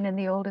 15 and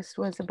the oldest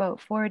was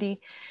about 40,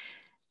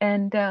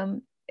 and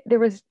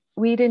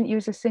we didn't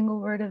use a single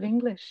word of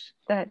English.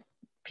 That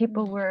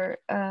people were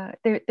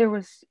there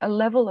was a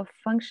level of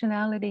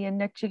functionality in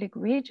Nattilig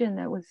region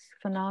that was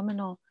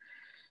phenomenal,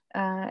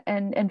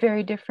 and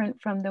very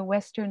different from the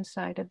western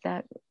side of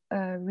that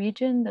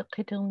region, the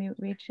Nattilingmiutut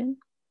region.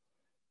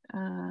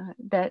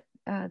 That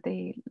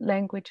the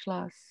language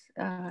loss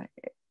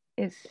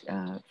is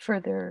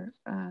further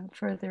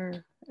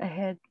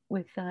ahead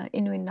with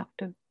Inuit.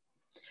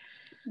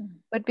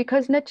 But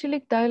because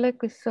Nattilig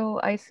dialect is so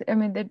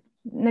the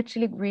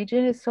Nattilig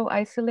region is so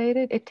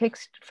isolated, it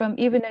takes from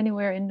even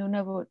anywhere in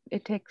Nunavut,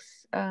 it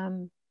takes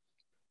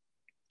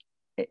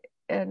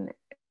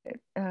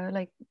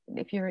like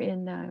if you're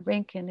in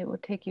Rankin, it will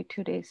take you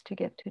 2 days to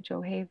get to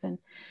Johaven.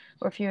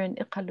 Or if you're in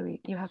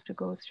Iqaluit, you have to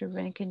go through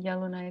Rankin,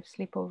 Yellowknife,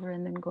 sleep over,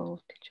 and then go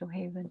to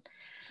Johaven.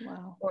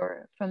 Wow.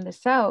 Or from the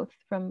south,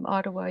 from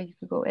Ottawa, you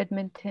could go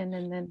Edmonton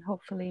and then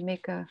hopefully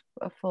make a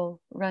full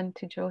run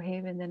to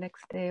Johaven the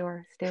next day,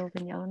 or stay over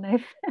in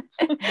Yellowknife.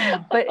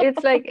 But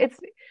it's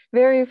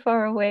very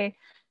far away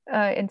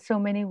in so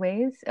many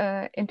ways.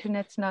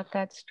 Internet's not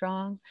that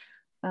strong.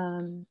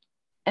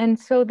 And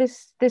so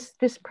this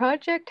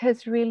project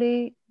has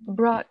really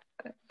brought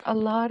a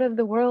lot of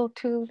the world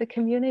to the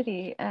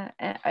community,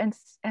 and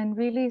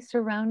really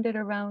surrounded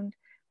around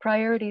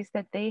priorities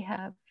that they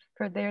have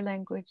for their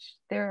language,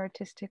 their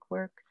artistic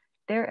work,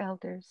 their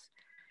elders,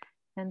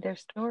 and their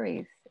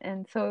stories.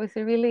 And so it was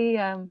a really,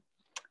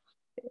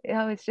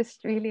 it's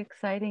just really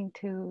exciting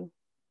to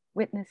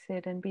witness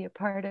it and be a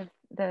part of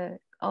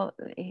all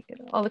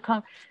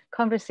the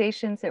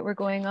conversations that were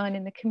going on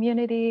in the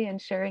community, and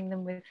sharing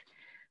them with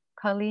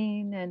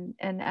Colleen,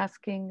 and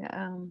asking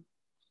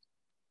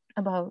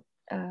about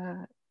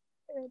all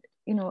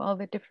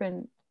the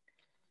different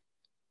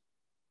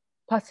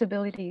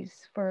possibilities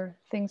for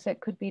things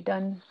that could be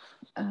done.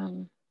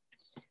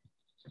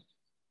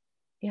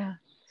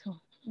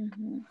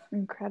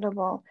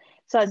 Incredible.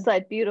 So it's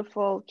that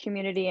beautiful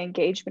community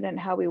engagement and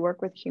how we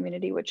work with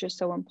community, which is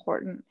so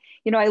important.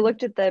 I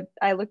looked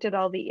at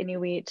all the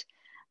Inuit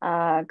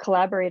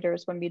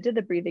collaborators when we did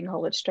the breathing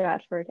hole at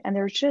Stratford, and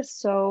there's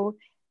just so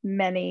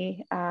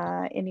many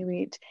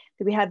Inuit.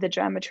 We had the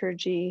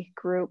dramaturgy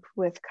group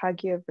with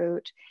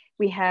Kagiavut.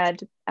 We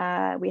had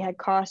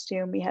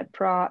costume, we had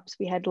props,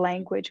 we had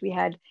language, we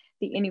had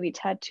the Inuit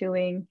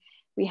tattooing,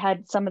 we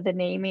had some of the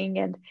naming,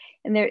 and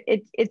there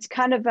it's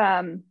kind of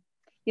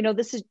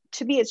this is,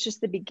 to me, it's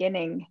just the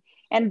beginning.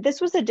 And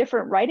this was a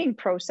different writing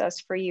process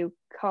for you,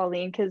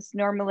 Colleen, because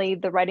normally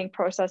the writing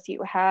process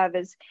you have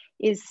is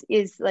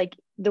like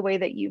the way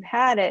that you've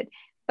had it.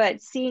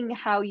 But seeing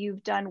how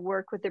you've done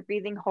work with the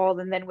breathing hole,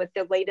 and then with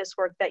the latest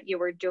work that you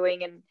were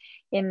doing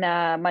in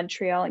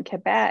Montreal and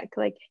Quebec,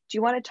 like, do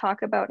you want to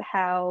talk about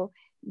how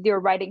your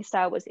writing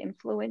style was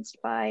influenced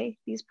by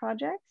these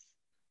projects?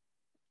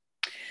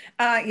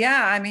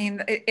 Yeah, I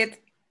mean, it's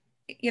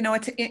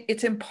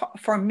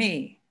for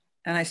me,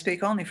 and I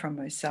speak only for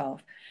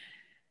myself,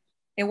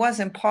 it was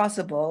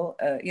impossible.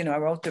 I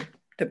wrote the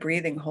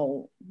breathing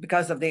hole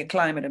because of the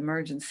climate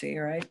emergency,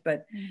 right?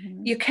 But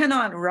you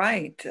cannot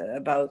write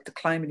about the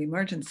climate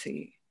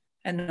emergency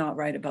and not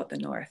write about the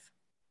North.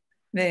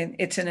 I mean,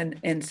 it's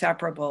an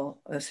inseparable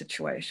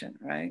situation,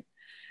 right?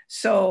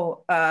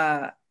 So,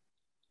 the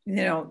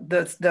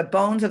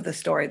bones of the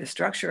story, the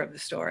structure of the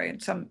story,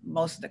 and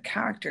most of the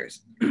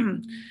characters,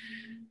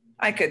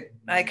 I could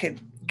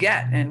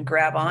get and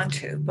grab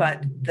onto,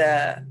 but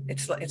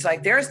it's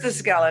like, there's the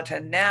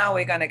skeleton, now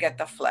we're going to get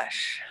the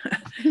flesh.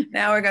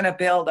 Now we're going to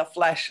build a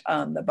flesh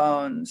on the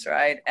bones,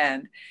 right?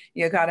 And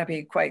you got to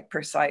be quite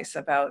precise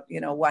about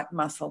what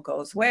muscle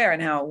goes where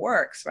and how it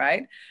works,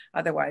 right?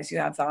 Otherwise you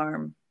have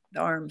the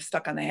arm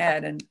stuck on the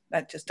head, and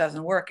that just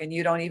doesn't work, and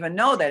you don't even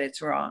know that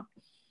it's wrong.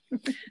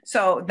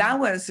 So that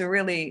was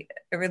really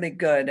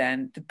good,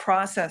 and this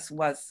process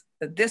on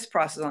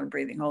the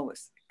breathing hole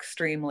was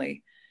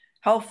extremely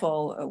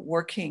helpful,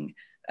 working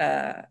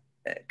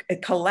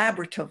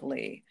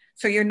collaboratively.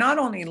 So you're not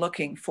only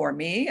looking, for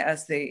me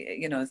as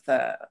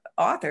the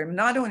author,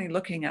 not only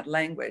looking at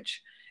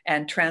language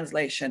and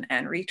translation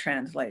and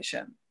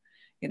retranslation,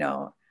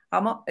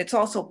 it's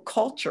also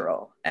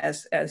cultural,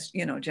 as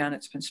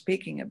Janet's been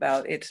speaking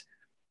about. It's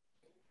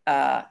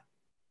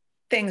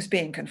things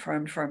being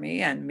confirmed for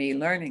me, and me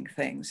learning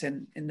things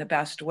in the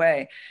best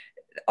way.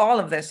 All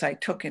of this I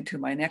took into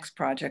my next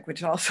project,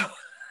 which also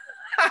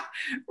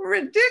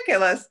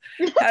ridiculous,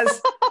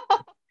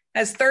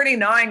 has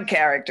 39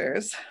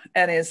 characters,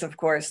 and is, of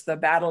course, the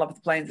Battle of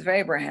the Plains of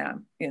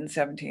Abraham in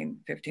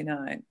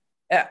 1759,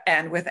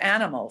 and with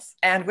animals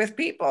and with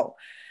people,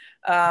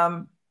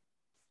 and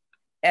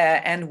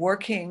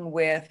working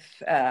with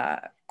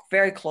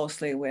very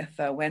closely with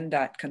a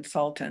Wendat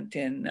consultant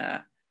in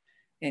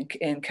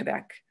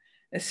Quebec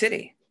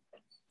City,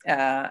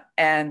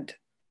 and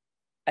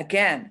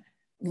again,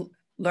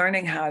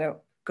 learning how to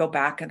go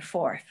back and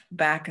forth.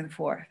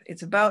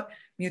 It's about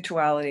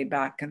mutuality,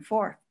 back and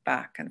forth.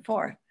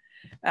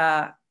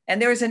 And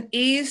there's an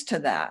ease to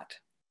that,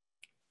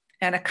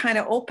 and a kind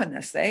of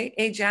openness,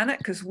 Janet?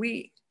 Because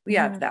we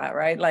have that,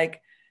 right?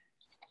 Like,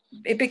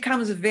 it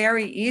becomes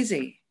very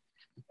easy.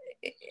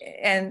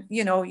 And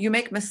you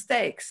make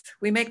mistakes.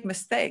 We make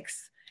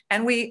mistakes,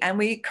 and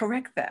we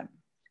correct them.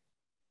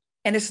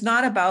 And it's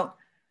not about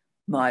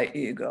my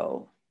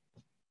ego,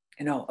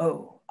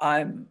 oh,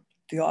 I'm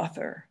the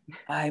author,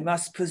 I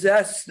must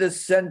possess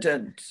this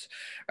sentence,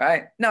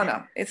 right?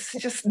 No, it's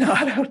just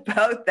not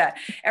about that.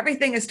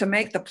 Everything is to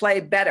make the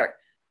play better.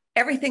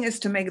 Everything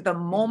is to make the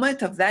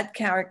moment of that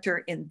character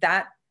in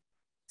that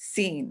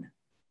scene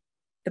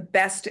the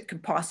best it can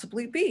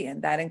possibly be.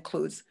 And that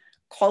includes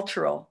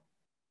cultural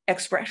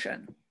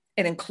expression.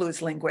 It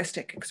includes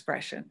linguistic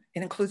expression.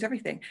 It includes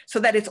everything, so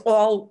that it's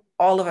all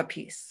of a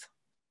piece.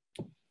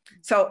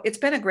 So it's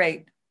been a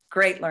great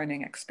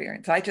learning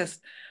experience. I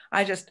just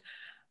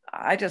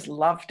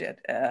loved it.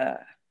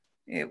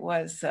 It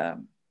was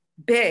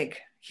big,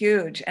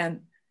 huge,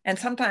 and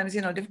sometimes,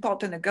 difficult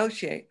to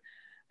negotiate,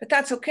 but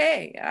that's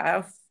okay. I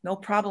have no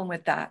problem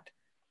with that.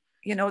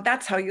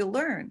 That's how you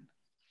learn.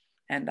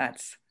 And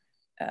that's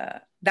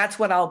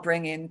what I'll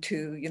bring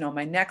into,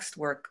 my next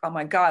work. Oh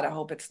my God, I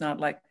hope it's not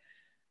like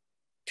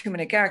too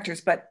many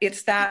characters, but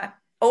it's that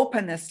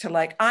openness to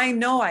like, I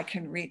know I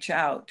can reach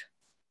out.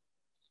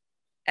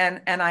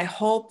 And I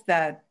hope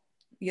that,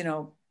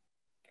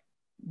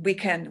 we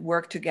can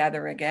work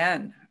together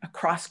again,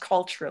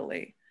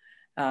 cross-culturally,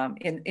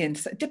 in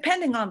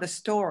depending on the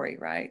story,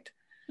 right?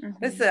 Mm-hmm.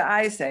 This,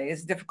 I say,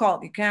 is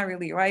difficult. You can't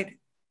really write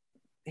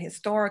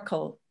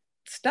historical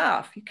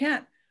stuff. You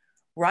can't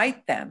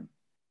write them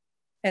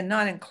and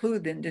not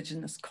include the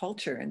Indigenous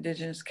culture,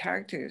 Indigenous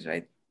characters,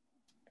 right?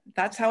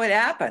 That's how it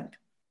happened.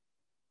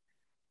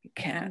 You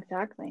can't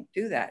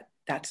do that.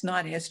 That's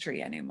not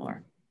history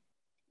anymore.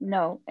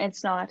 No,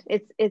 it's not.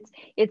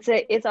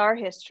 It's our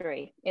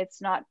history.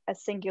 It's not a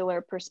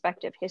singular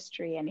perspective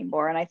history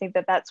anymore. And I think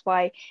that that's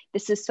why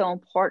this is so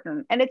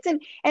important. And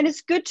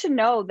it's good to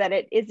know that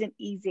it isn't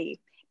easy,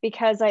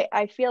 because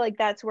I feel like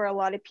that's where a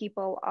lot of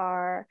people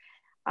are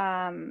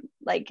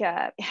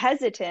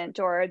hesitant,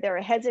 or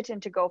they're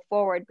hesitant to go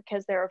forward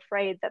because they're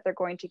afraid that they're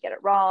going to get it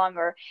wrong,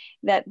 or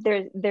that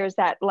there's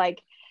that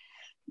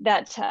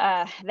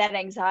that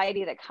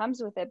anxiety that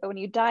comes with it. But when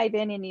you dive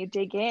in and you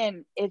dig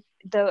in,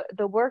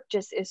 the work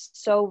just is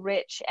so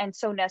rich and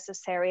so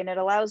necessary, and it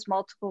allows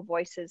multiple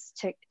voices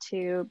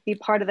to be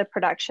part of the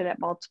production at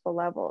multiple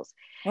levels.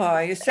 Oh,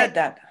 you said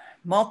that.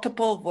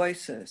 Multiple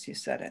voices, you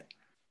said it.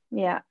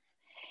 Yeah.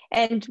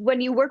 And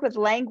when you work with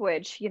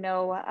language,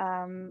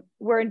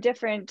 we're in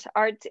different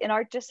art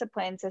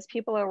disciplines. As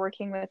people are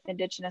working with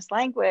Indigenous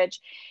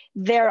language,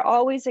 they're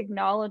always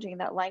acknowledging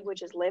that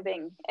language is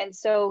living. And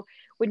so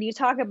when you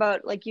talk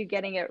about like you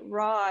getting it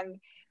wrong,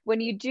 when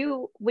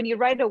you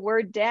write a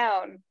word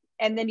down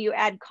and then you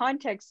add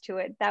context to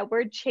it, that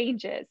word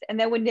changes. And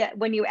then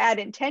when you add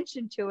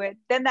intention to it,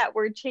 then that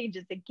word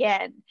changes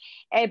again.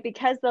 And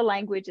because the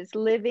language is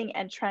living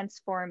and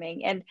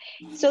transforming. And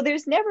so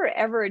there's never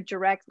ever a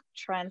direct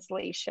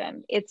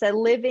translation. It's a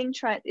living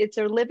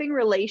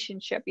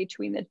relationship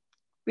between the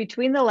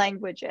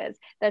languages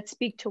that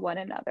speak to one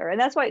another. And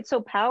that's why it's so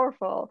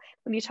powerful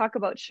when you talk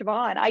about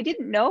Siobhan. I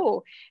didn't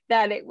know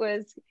that it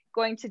was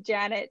going to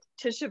Janet,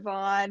 to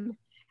Siobhan,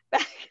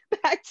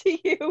 back to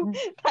you,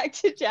 back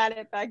to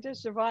Janet, back to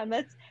Siobhan.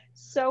 That's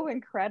so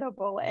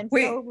incredible and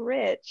so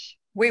rich.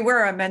 We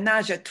were a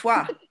ménage à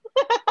trois.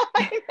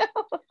 I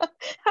know.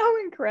 How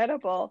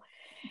incredible.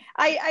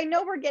 I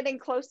know we're getting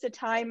close to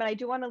time, and I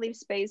do want to leave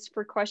space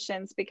for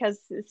questions because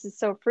this is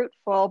so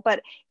fruitful,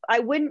 but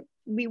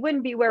we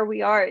wouldn't be where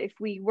we are if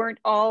we weren't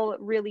all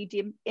really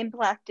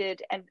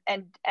impacted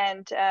and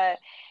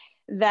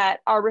that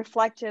are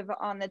reflective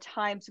on the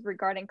times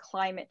regarding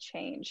climate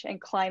change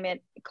and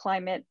climate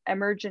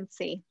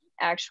emergency,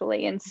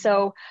 actually. And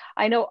so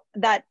I know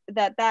that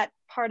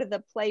part of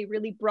the play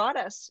really brought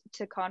us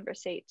to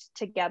conversate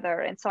together.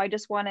 And so I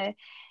just want to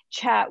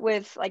chat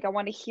with, I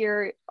want to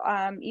hear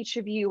each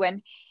of you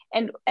and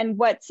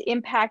what's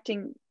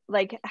impacting,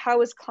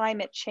 how is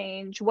climate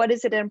change? What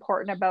is it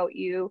important about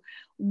you?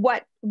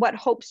 What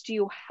hopes do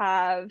you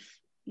have?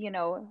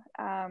 That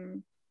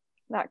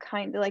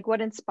kind of what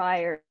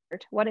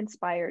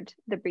inspired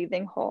the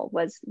breathing hole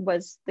was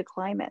the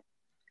climate.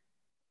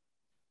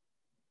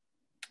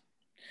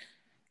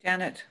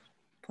 Janet,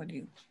 what do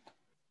you?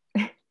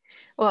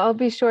 Well, I'll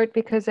be short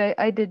because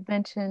I did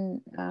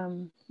mention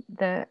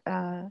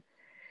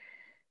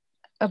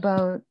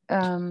about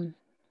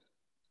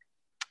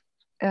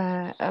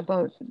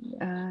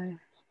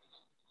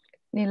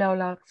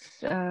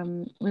Nilaulak's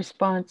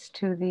response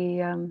to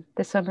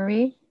the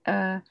summary.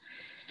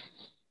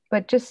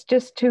 But just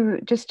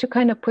to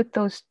kind of put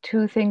those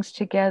two things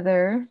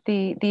together,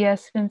 the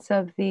essence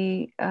of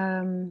the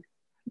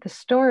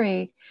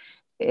story,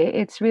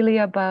 it's really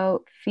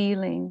about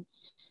feeling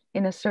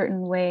in a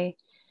certain way,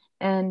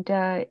 and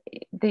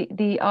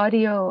the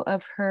audio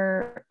of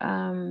her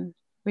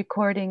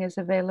recording is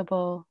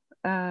available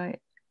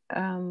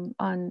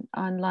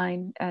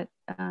online at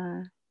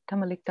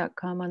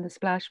tamalik.com on the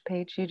splash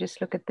page. You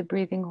just look at the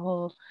breathing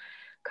hole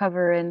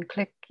cover and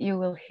click. You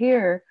will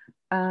hear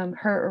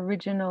her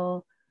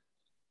original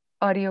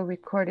audio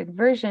recorded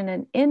version,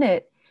 and in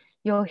it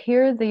you'll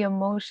hear the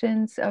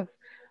emotions of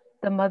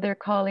the mother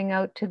calling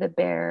out to the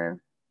bear.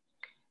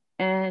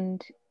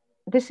 And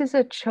this is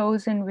a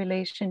chosen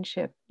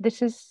relationship.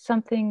 This is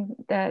something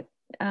that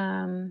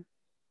the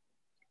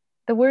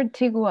word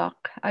tiguak,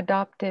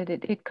 adopted,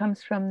 it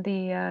comes from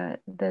the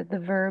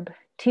verb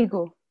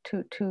tigu,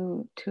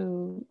 to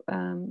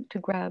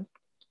grab,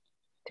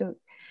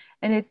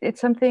 and it's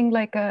something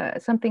like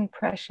something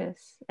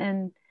precious,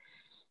 and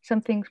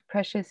something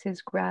precious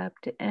is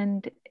grabbed.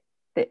 And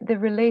the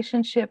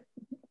relationship,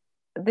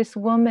 this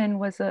woman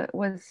was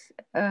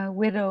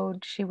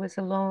widowed. She was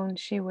alone.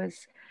 She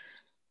was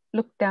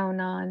looked down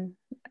on,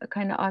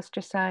 kind of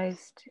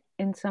ostracized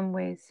in some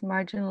ways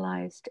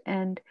marginalized,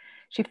 and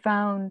she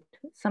found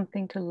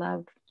something to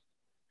love,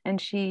 and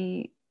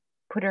she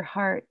put her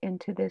heart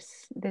into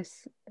this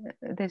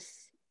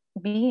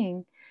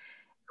being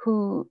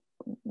who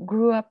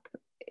grew up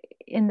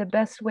in the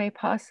best way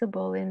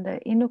possible, in the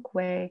Inuk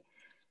way,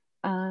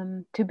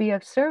 to be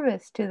of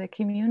service to the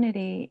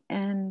community,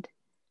 and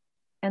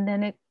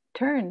then it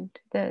turned.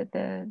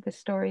 The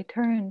story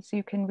turns.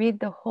 You can read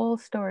the whole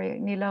story.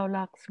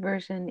 Nilaulak's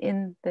version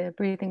in the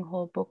Breathing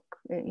Hole book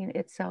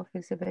itself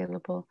is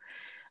available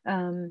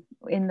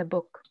in the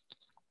book.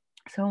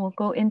 So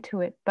we'll go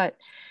into it. But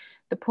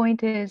the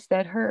point is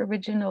that her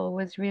original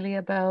was really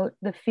about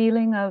the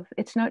feeling of,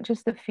 it's not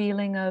just the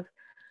feeling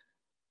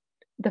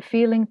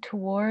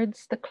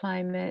towards the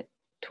climate,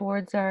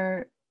 towards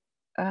our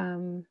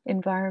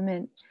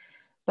environment,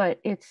 but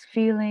it's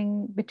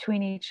feeling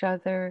between each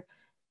other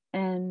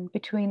and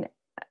between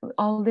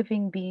all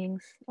living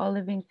beings, all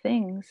living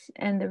things,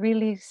 and the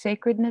really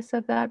sacredness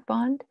of that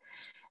bond.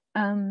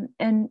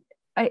 And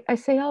I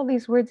say all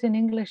these words in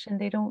English, and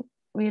they don't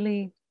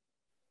really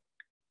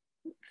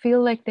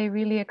feel like they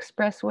really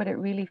express what it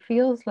really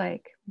feels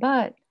like.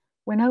 But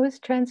when I was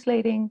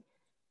translating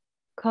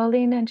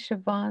Colleen and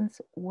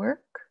Siobhan's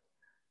work,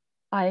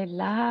 I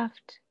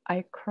laughed,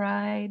 I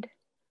cried,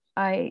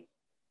 I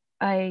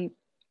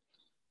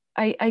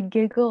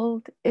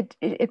giggled.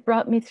 It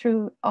brought me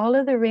through all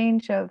of the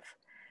range of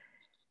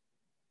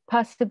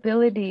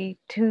possibility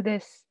to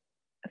this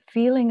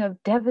feeling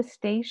of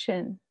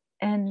devastation.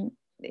 And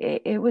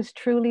it was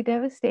truly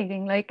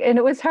devastating. And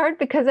it was hard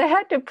because I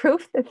had to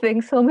proof the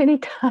thing so many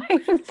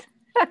times.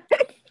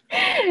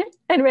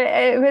 And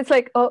it was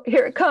like, oh,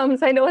 here it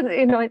comes. I know,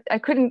 I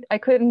couldn't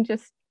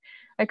just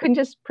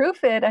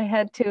proof it. I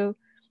had to.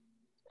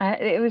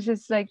 It was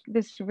just like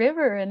this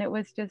river, and it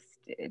was just,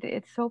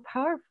 it's so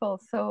powerful.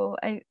 So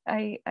I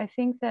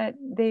think that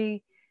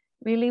they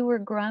really were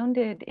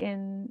grounded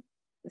in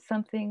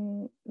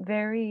something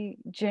very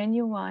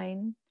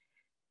genuine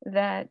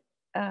that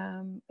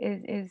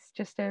is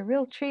just a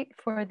real treat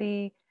for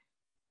the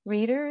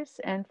readers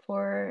and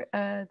for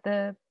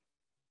the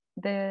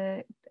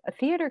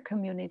theater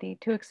community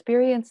to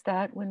experience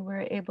that when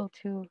we're able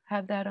to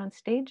have that on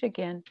stage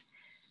again.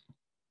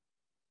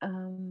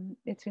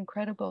 It's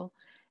incredible.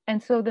 And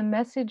so the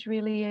message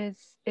really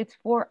is, it's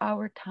for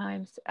our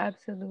times,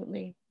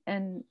 absolutely.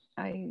 And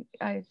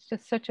it's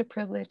just such a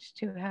privilege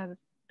to have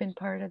been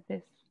part of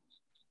this.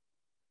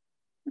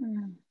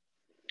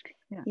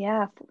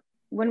 Yeah.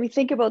 When we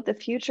think about the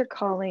future,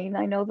 Colleen,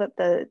 I know that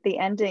the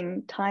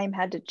ending time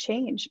had to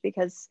change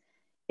because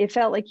it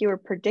felt like you were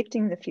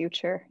predicting the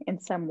future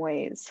in some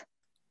ways.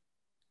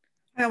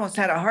 I almost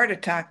had a heart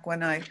attack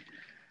when I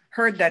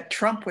heard that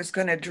Trump was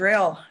going to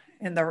drill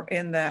in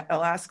the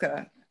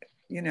Alaska,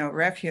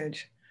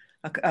 refuge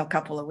a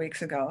couple of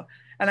weeks ago,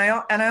 and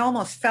I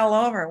almost fell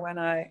over when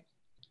I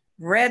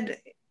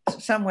read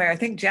somewhere. I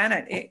think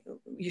Janet,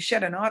 you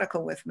shared an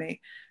article with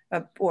me,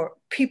 or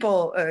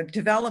people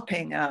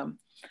developing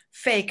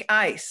fake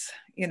ice,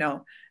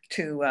 to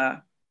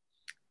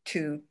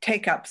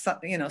take up some,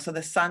 so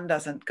the sun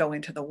doesn't go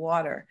into the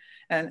water,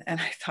 and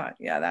I thought,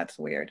 yeah, that's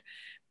weird,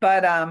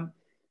 but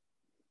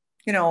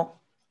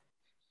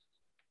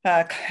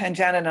and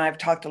Janet and I have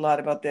talked a lot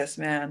about this,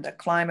 man. The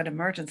climate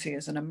emergency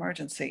is an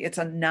emergency. It's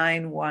a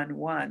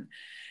 911.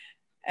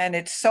 And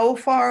it's so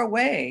far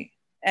away.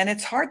 And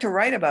it's hard to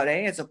write about,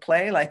 as a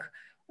play. Like,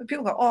 when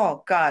people go,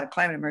 oh, God, a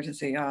climate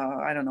emergency. Oh,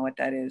 I don't know what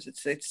that is.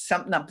 It's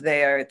something up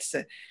there. It's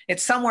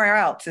somewhere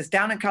else. It's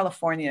down in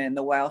California in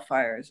the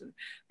wildfires.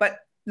 But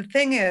the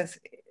thing is,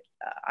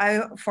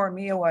 for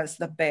me, it was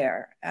the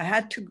bear. I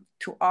had to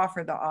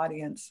offer the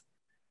audience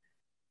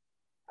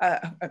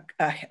a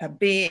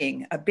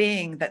being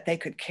that they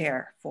could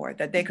care for,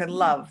 that they could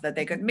love, that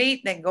they could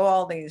meet. They could go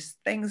all these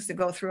things, to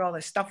go through all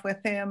this stuff with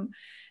him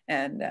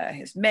and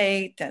his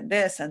mate and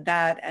this and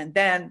that. And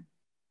then,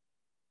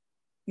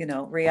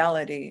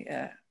 reality,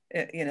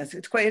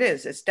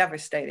 it's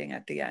devastating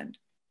at the end.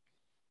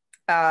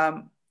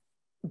 And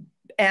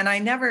I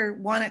never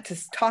wanted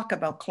to talk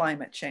about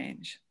climate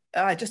change.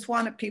 I just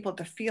wanted people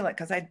to feel it,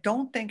 because I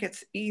don't think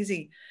it's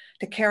easy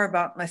to care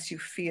about unless you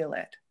feel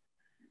it.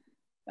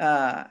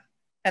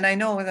 And I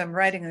know I'm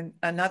writing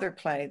another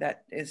play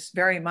that is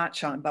very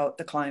much about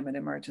the climate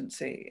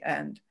emergency.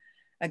 And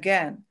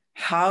again,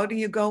 how do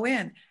you go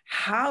in?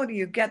 How do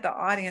you get the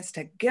audience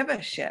to give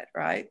a shit,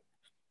 right?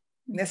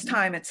 This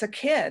time it's a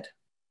kid,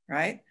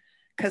 right?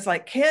 Because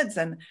like kids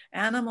and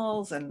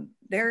animals, and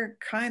they're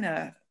kind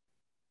of,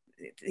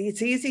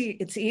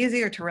 it's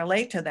easier to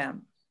relate to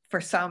them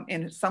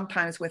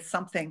sometimes with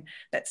something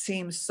that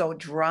seems so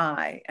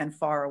dry and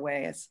far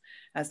away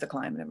as the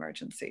climate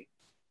emergency.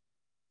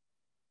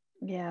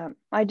 Yeah,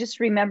 I just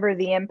remember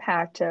the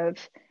impact of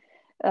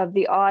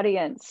the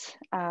audience.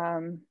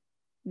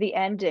 The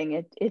ending,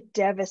 it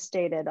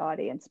devastated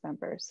audience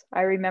members.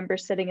 I remember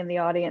sitting in the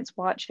audience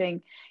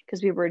watching,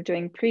 because we were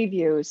doing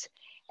previews,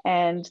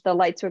 and the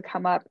lights would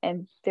come up,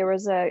 and there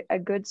was a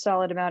good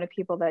solid amount of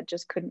people that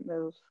just couldn't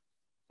move.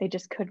 They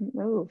just couldn't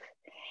move.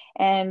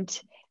 And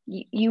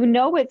you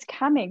know it's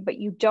coming, but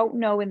you don't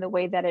know in the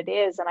way that it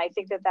is. And I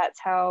think that that's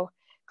how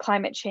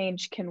climate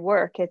change can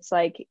work. It's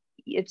like,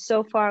 it's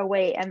so far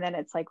away and then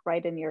it's like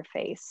right in your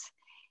face.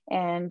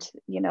 And,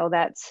 you know,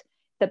 that's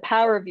the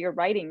power of your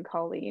writing,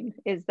 Colleen,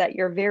 is that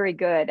you're very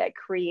good at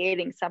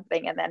creating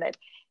something and then it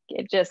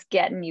just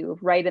getting you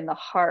right in the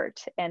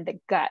heart and the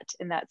gut.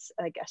 And that's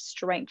like a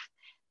strength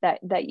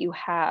that you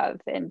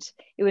have. And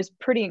it was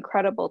pretty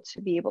incredible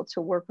to be able to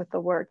work with the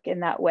work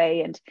in that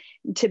way and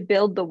to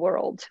build the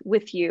world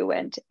with you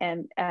and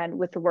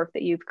with the work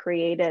that you've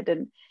created.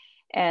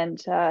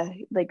 And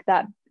like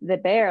that, the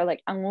bear,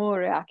 like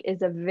Anglurak,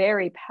 is a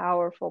very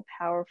powerful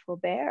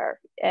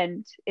bear.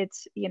 And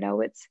it's, you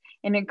know, it's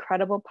an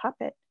incredible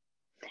puppet.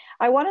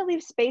 I want to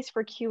leave space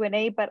for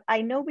Q&A, but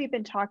I know we've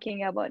been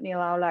talking about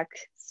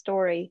Nilaulak's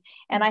story,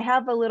 and I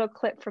have a little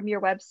clip from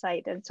your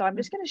website. And so I'm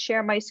just going to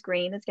share my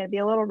screen. It's going to be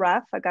a little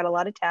rough. I've got a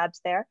lot of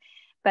tabs there,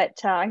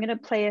 but I'm going to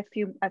play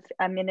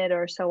a minute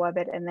or so of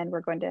it, and then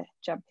we're going to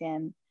jump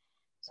in.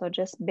 So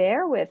just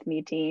bear with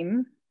me,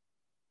 team.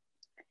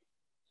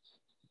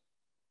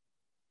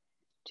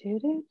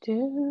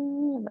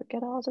 Look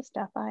at all the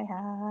stuff I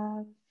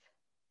have.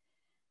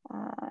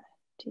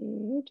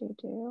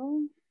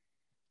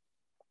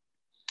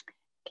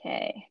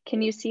 Okay,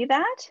 can you see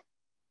that?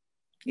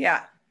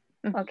 Yeah.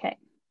 Okay.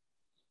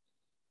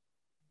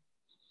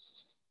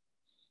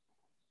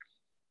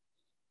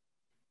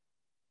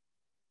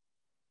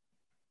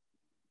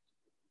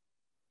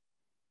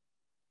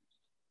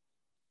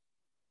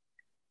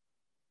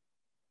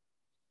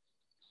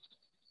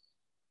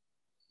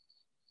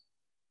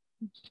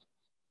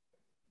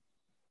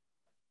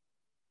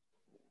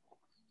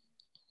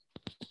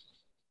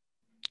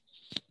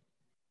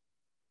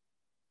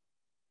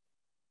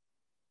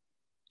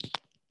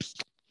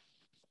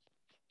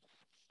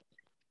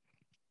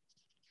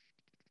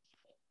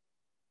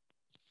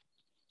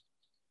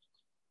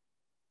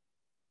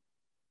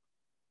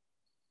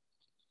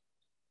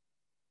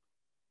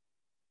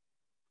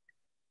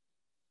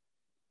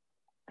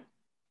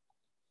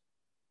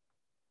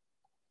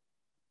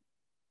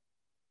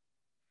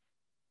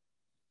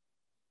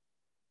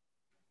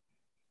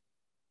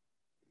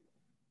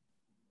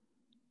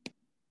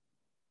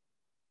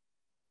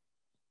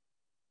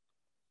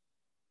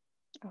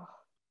 Oh.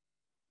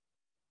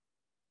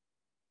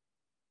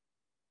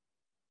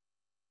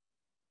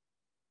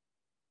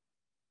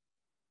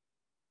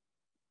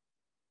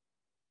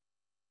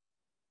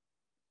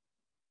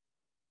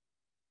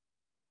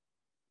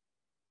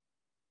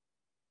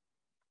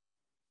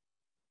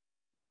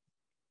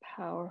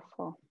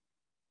 Powerful.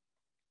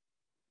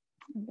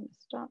 I'm going to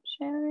stop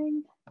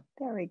sharing.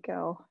 There we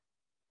go.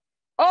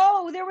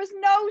 Oh, there was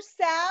no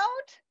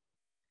sound?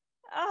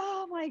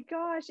 Oh my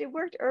gosh, it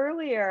worked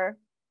earlier.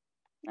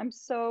 I'm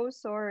so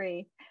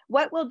sorry.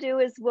 What we'll do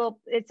is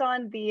it's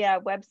on the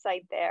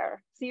website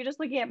there. So you're just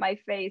looking at my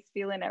face,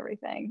 feeling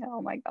everything.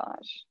 Oh my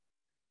gosh.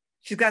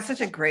 She's got such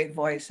a great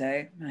voice,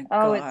 eh? My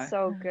Oh, God. it's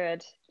so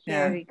good.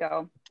 Yeah. Here we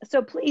go.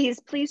 So please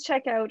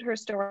check out her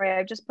story.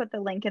 I've just put the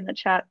link in the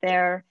chat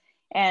there,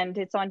 and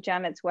it's on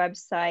Janet's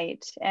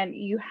website. And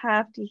you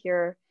have to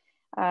hear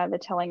the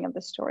telling of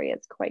the story.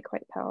 It's quite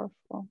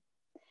powerful.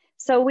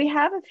 So we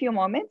have a few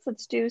moments.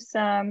 Let's do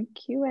some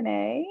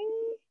Q&A.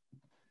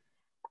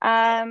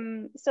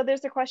 So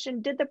there's a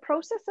question: did the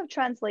process of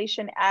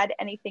translation add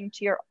anything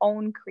to your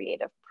own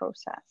creative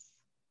process?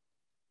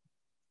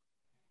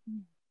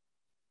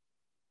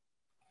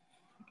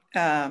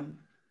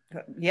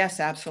 Yes,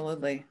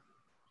 absolutely.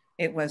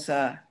 It was,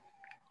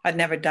 I'd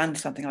never done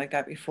something like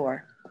that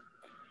before.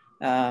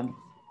 And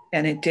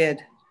it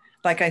did.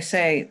 Like I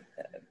say,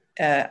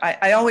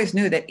 I always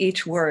knew that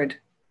each word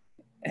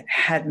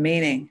had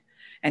meaning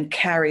and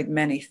carried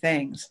many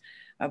things.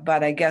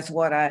 But I guess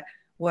what I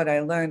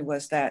learned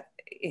was that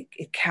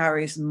it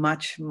carries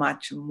much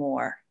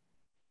more.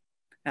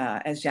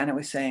 As Janet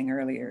was saying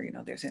earlier, you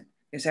know, there's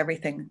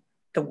everything.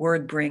 The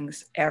word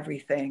brings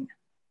everything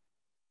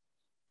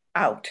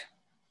out.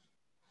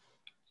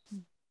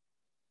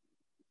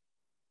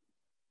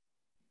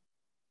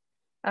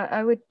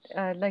 I would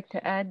like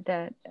to add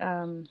that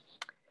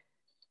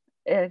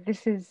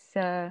this is,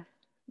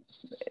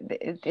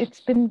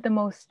 it's been the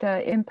most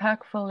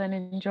impactful and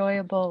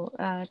enjoyable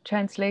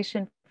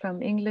translation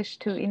from English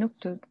to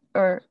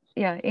Inuktitut,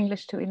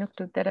 English to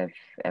Inuktitut that I've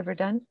ever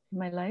done in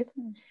my life.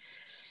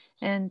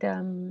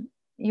 And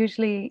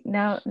usually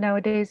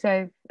nowadays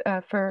I've,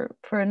 for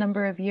a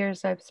number of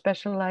years, I've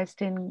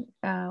specialized in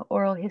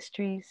oral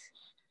histories,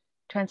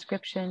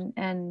 transcription,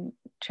 and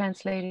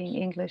translating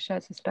English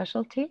as a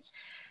specialty.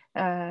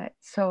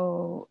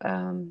 So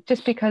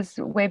just because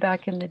way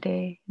back in the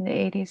day, in the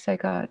 80s, I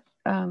got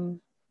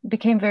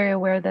became very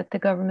aware that the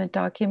government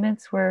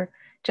documents were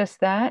just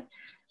that.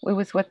 It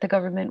was what the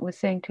government was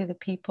saying to the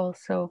people.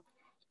 So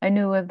I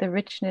knew of the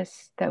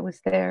richness that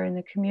was there in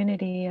the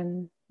community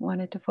and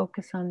wanted to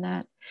focus on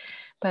that.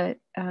 But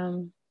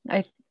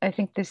I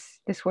think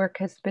this work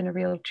has been a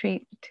real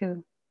treat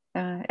to,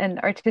 and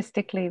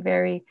artistically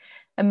very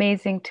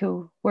amazing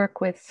to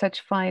work with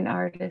such fine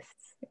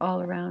artists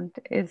all around.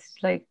 Is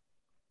like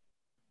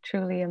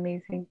truly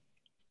amazing.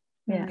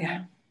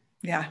 Yeah.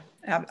 Yeah.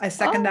 I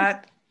second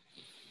that.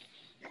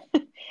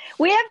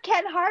 We have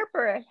Ken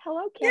Harper.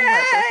 Hello, Ken Yay!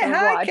 Harper, for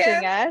Hi, watching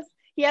Ken. us.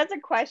 He has a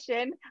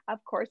question.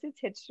 Of course, it's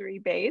history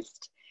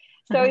based.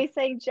 So he's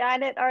saying,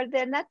 Janet, are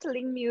the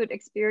Nattilingmiut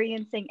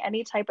experiencing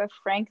any type of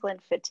Franklin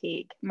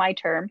fatigue, my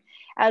term,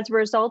 as a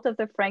result of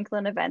the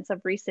Franklin events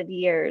of recent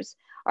years?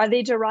 Are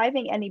they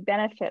deriving any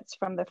benefits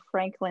from the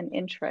Franklin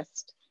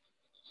interest?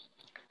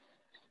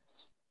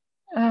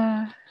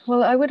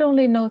 Well, I would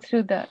only know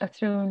through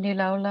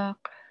Nilaulak.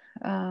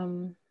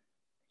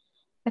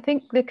 I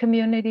think the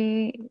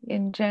community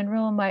in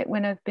general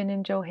when I've been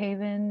in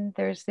Johaven,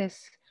 there's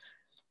this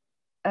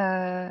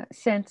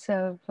sense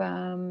of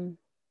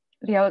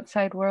the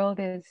outside world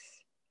is,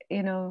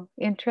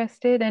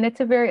 interested, and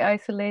it's a very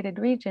isolated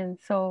region.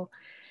 So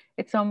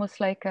it's almost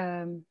like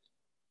a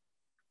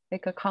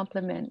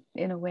compliment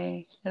in a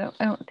way. I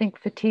don't think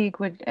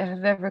fatigue would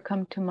have ever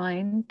come to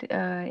mind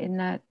in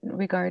that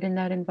regard, in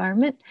that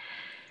environment.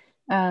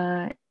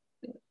 When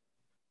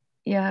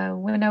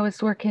I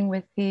was working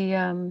with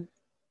the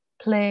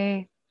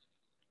play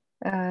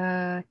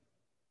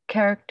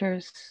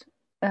characters,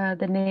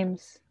 the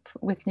names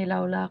with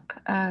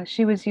Nilaulak,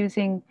 she was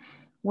using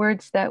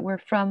words that were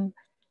from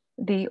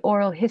the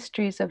oral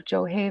histories of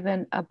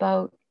Johaven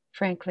about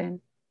Franklin.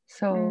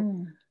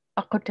 So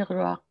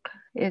Akotiruak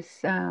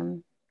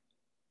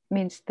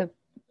means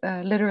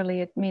literally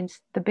it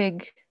means the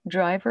big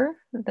driver,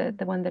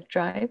 the one that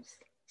drives.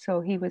 So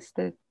he was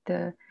the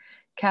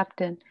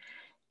captain.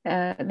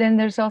 Then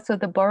there's also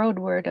the borrowed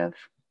word of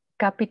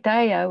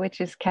kapitaya, which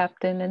is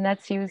captain, and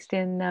that's used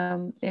in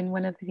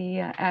one of the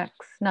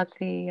acts, not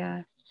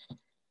the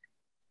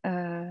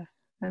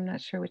I'm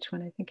not sure which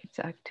one. I think it's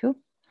Act 2.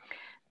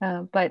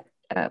 But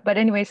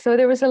anyway, so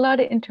there was a lot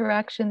of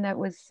interaction that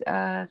was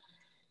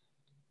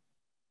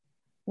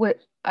what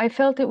I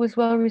felt it was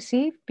well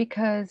received,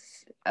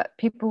 because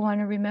people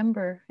want to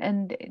remember,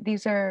 and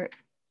these are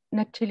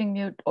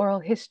Nattilingmiut oral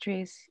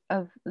histories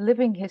of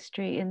living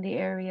history in the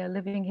area,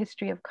 living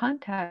history of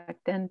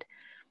contact, and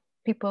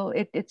people,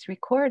 it's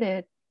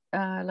recorded,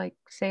 like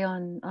say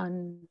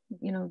on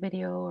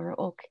video or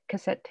old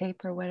cassette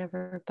tape or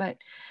whatever, but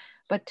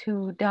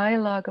to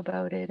dialogue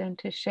about it and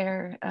to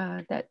share,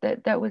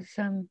 that was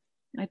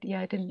I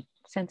didn't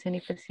sense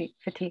any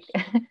fatigue.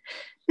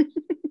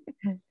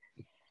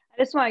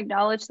 I just want to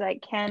acknowledge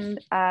that Ken,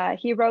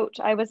 he wrote,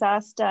 I was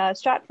asked,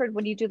 Stratford,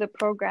 when you do the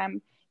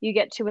program, you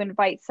get to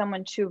invite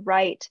someone to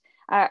write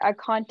a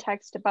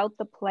context about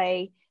the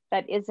play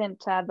that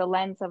isn't the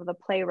lens of the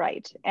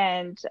playwright.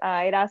 And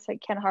I'd asked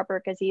Ken Harper,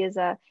 because he is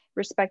a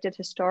respected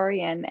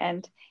historian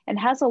and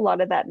has a lot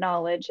of that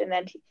knowledge. And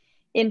then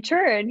in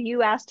turn,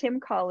 you asked him,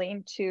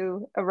 Colleen,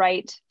 to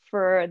write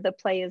for the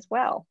play as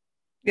well.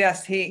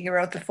 Yes, he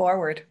wrote the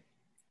foreword.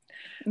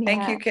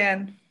 Thank you,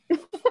 Ken.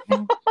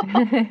 So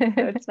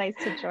it's nice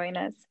to join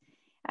us.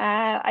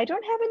 I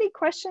don't have any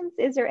questions.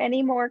 Is there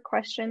any more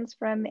questions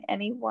from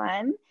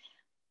anyone?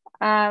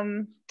 Let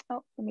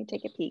me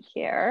take a peek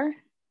here.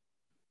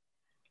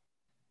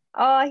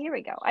 Oh, here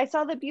we go. I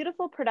saw the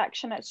beautiful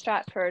production at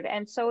Stratford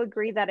and so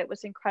agree that it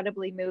was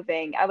incredibly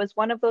moving. I was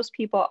one of those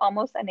people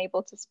almost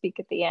unable to speak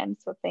at the end,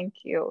 so thank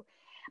you.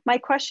 My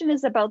question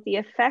is about the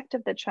effect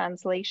of the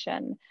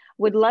translation.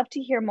 Would love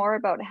to hear more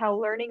about how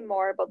learning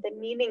more about the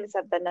meanings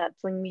of the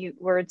Nattilingmiut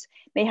words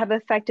may have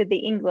affected the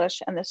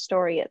English and the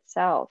story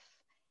itself.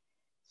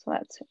 So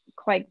that's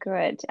quite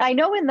good. I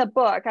know in the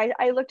book,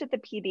 I looked at the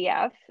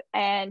PDF,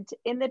 and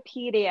in the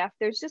PDF,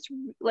 there's just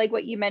like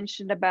what you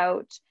mentioned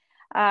about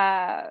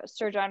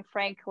Sir John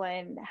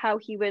Franklin, how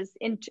he was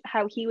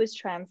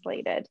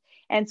translated.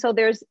 And so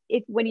there's,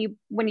 when you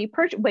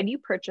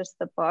purchase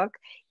the book,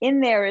 in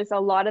there is a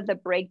lot of the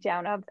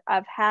breakdown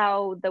of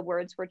how the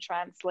words were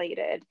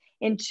translated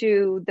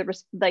into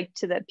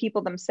to the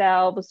people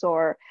themselves,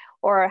 or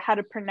how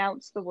to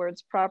pronounce the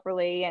words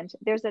properly. And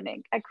there's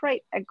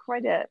quite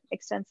a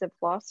extensive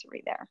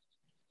glossary there.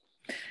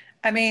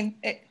 I mean,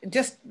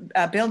 just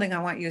building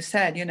on what you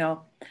said,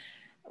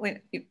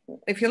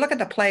 if you look at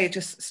the play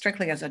just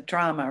strictly as a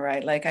drama,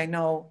 right? Like I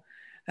know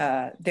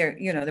there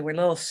were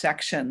little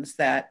sections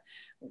that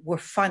were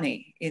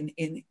funny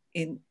in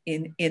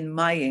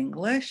my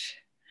English.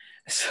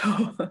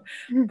 So,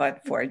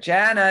 but for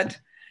Janet,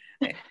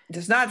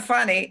 it's not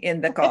funny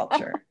in the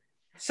culture.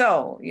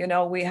 So,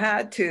 we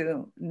had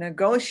to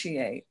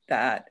negotiate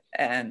that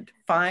and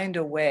find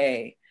a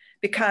way,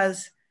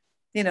 because,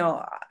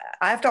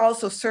 I have to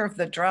also serve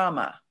the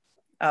drama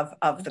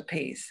of the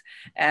piece.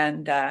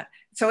 And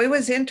so it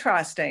was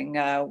interesting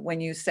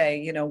when you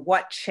say,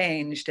 what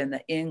changed in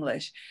the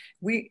English.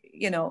 We,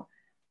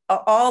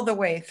 all the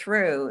way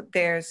through,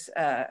 there's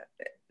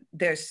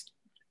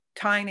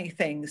tiny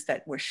things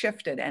that were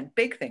shifted and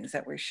big things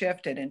that were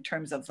shifted in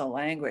terms of the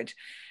language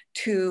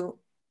to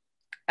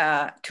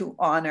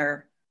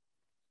honor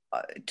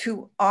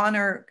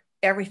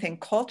everything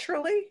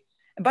culturally,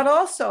 but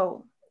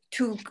also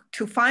to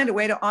find a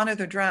way to honor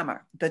the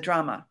drama.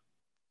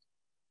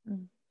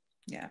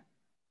 Yeah.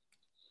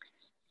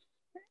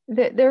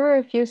 There were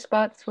a few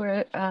spots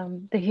where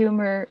the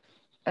humor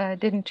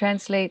didn't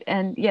translate,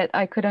 and yet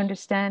I could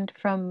understand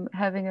from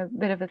having a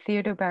bit of a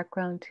theater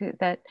background too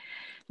that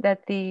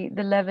the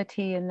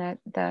levity and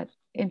that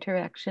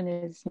interaction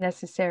is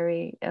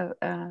necessary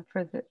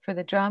for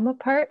the drama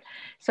part.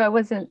 So I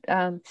wasn't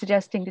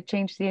suggesting to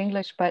change the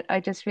English, but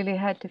I just really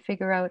had to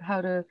figure out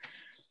how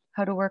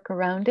to work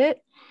around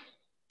it.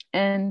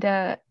 And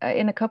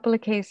in a couple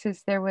of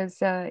cases, there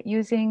was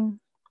using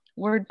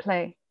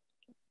wordplay,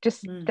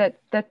 just that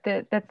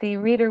the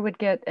reader would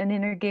get an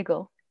inner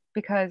giggle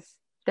because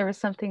there was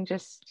something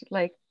just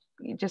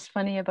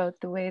funny about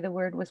the way the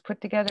word was put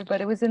together,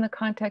 but it was in the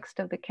context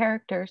of the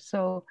character.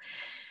 So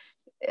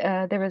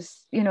there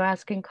was,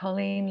 asking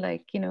Colleen,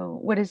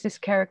 what is this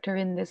character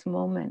in this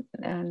moment,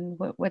 and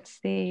what's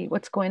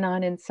going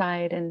on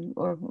inside,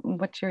 or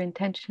what's your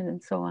intention,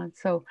 and so on.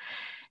 So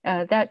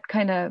that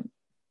kind of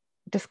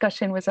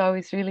discussion was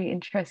always really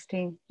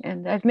interesting,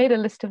 and I've made a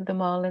list of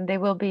them all, and they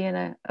will be in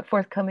a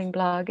forthcoming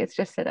blog. It's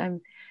just that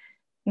I'm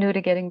new to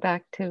getting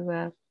back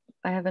to.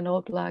 I have an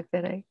old blog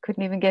that I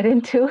couldn't even get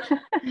into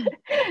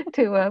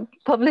to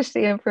publish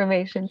the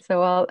information,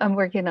 so I'm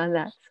working on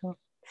that. So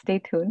stay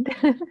tuned.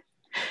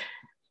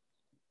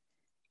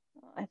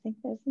 I think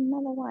there's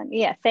another one.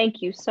 Yeah,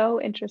 thank you.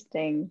 So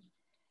interesting.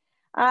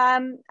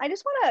 I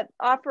just want to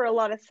offer a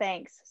lot of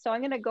thanks. So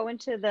I'm going to go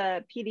into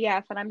the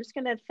PDF, and I'm just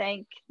going to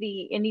thank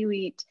the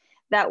Inuit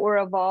that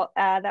were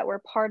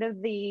part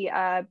of the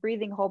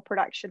Breathing Hole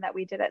production that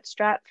we did at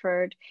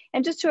Stratford,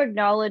 and just to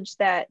acknowledge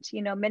that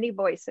many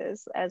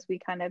voices, as we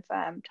kind of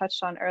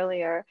touched on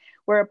earlier,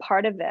 were a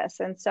part of this.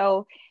 And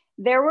so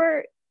there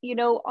were,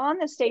 on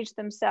the stage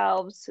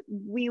themselves,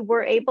 we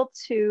were able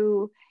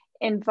to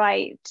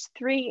invite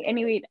 3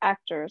 Inuit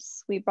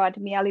actors. We brought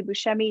Miali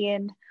Buscemi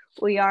in,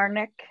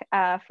 Uyarnik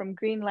from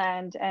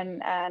Greenland,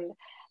 and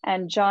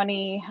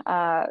Johnny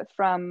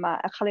from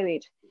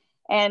Iqaluit.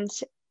 And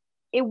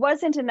it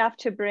wasn't enough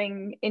to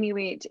bring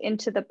Inuit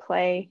into the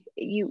play.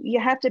 You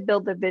have to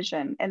build the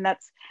vision, and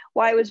that's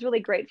why I was really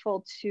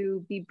grateful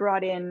to be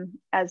brought in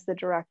as the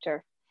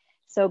director.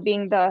 So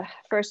being the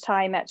first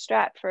time at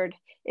Stratford,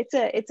 it's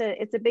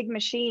a big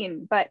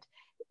machine, but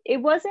it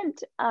was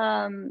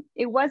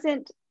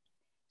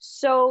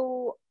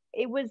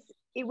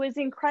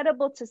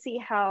incredible to see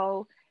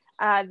how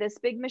this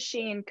big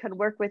machine could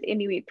work with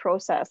Inuit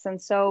process. And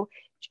so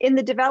in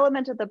the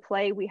development of the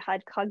play, we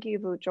had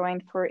Kagivu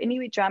joined for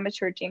Inuit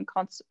dramaturgy and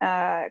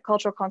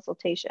cultural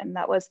consultation.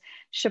 That was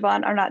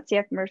Siobhan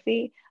Arnatsiak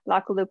Murphy,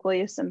 Lakaluk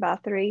Williamson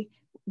Bathory,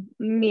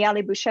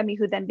 Miali Buscemi,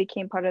 who then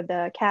became part of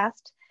the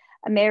cast,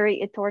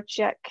 Mary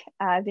Itorchik,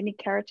 Vinny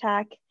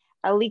Karatak,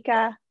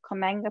 Alika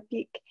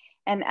Komangapik,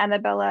 and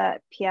Annabella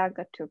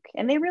Piagatuk.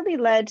 And they really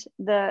led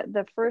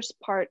the first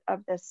part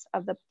of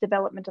the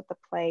development of the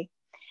play.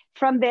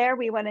 From there,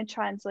 we went in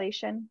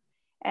translation.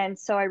 And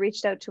so I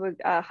reached out to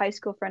a high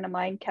school friend of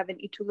mine, Kevin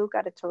Ituluk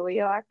out of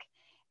Tuluyoak,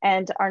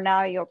 and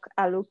Arnayok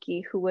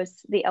Aluki, who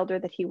was the elder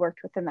that he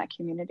worked with in that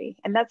community.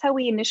 And that's how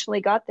we initially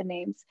got the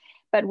names,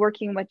 but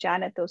working with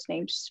Janet, those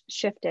names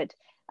shifted,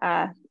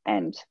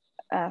 and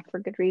for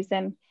good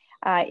reason,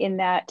 in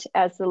that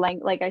as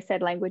like I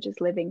said, language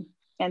is living.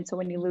 And so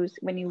when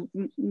you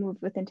move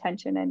with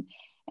intention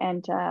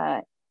and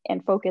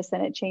focus,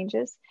 then it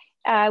changes.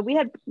 We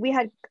had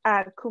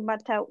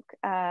Kumatauk,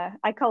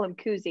 I call him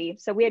Kuzi.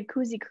 So we had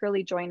Kuzi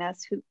Curley join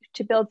us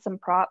to build some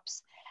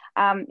props.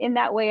 In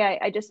that way,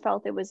 I just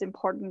felt it was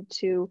important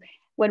to,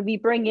 when we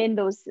bring in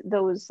those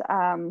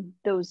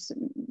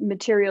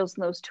materials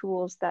and those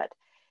tools, that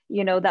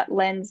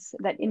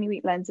that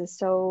Inuit lens is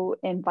so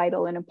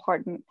vital and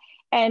important.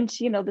 And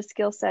the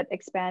skill set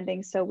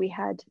expanding. So we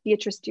had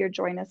Beatrice Deer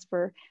join us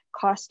for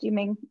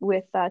costuming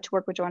to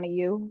work with Joanna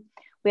Yu.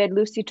 We had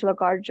Lucy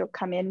Tulagarjo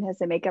come in as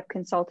a makeup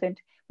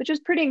consultant, which was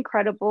pretty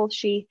incredible.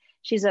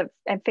 She's a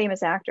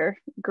famous actor,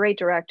 great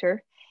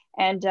director.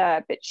 And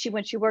but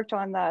when she worked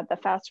on the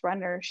Fast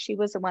Runner, she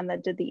was the one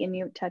that did the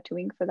Inuit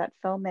tattooing for that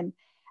film. And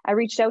I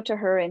reached out to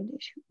her, and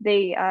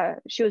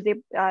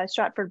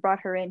Stratford brought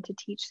her in to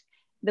teach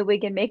the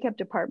wig and makeup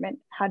department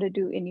how to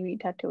do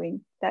Inuit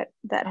tattooing that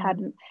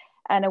had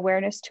an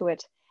awareness to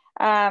it.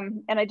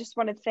 And I just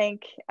want to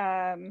thank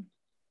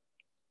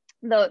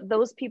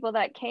those people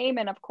that came,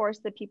 and of course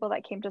the people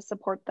that came to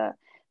support the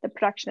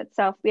production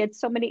itself. We had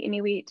so many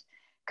Inuit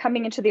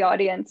coming into the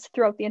audience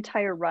throughout the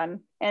entire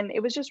run, and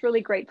it was just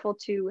really grateful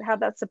to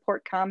have that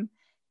support come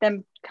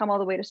all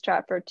the way to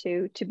Stratford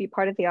to be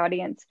part of the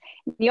audience.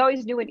 You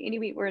always knew when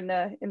Inuit were in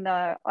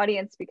the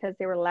audience because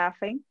they were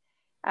laughing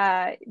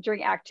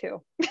during Act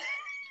 2.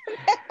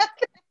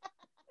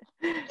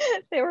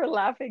 They were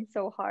laughing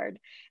so hard.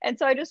 And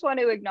so I just want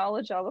to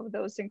acknowledge all of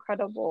those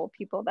incredible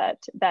people that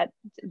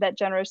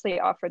generously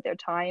offered their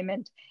time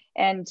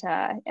and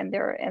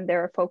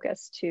their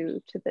focus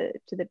to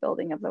the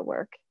building of the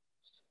work.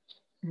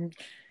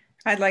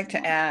 I'd like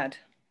to add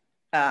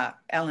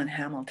Ellen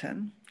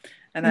Hamilton,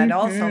 and I'd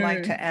also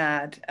like to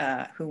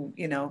add who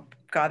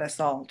got us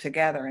all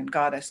together and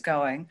got us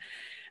going.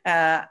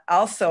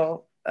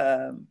 Also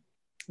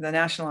the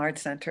National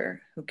Arts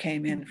Center, who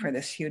came in for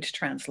this huge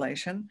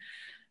translation.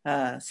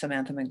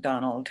 Samantha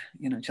McDonald,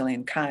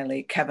 Gillian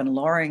Kiley, Kevin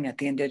Loring at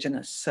the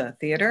Indigenous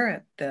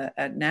Theatre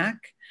at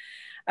NAC.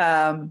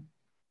 And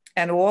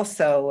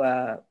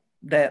also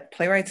the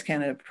Playwrights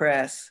Canada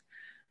Press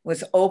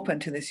was open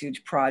to this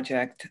huge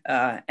project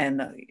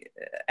and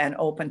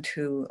open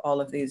to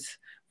all of these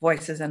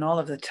voices and all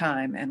of the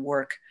time and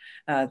work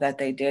that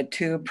they did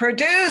to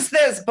produce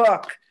this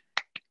book,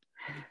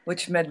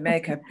 which would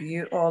make a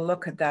beautiful, oh,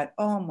 look at that.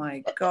 Oh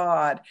my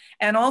God.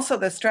 And also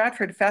the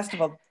Stratford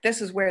Festival,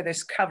 this is where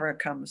this cover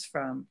comes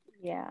from.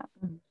 Yeah.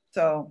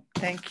 So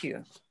thank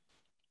you.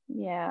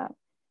 Yeah.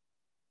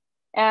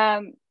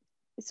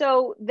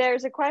 So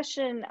there's a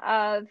question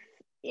of,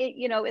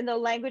 in the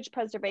language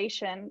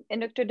preservation,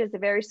 Inuktitut is a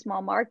very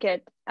small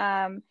market.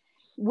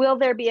 Will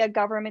there be a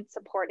government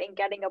support in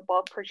getting a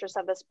bulk purchase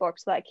of this book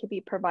so that it can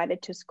be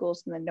provided to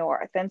schools in the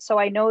North? And so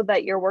I know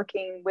that you're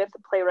working with the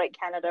Playwright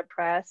Canada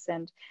Press,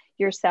 and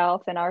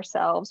yourself and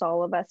ourselves,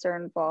 all of us are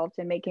involved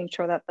in making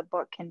sure that the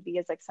book can be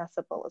as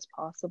accessible as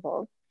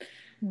possible.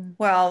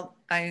 Well,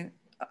 I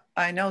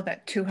know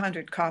that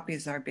 200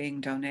 copies are being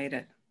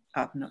donated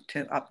up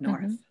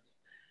north.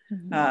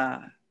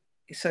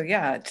 So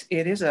yeah,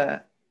 it is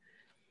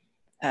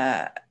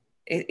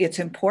it's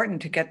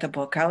important to get the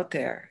book out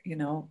there,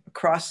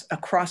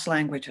 across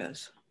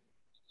languages.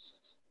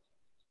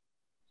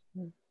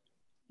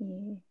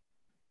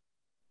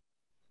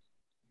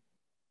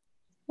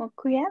 Well,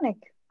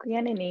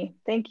 Kuyanini,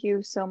 thank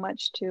you so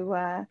much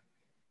to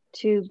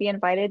be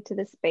invited to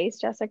this space,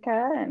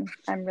 Jessica, and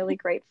I'm really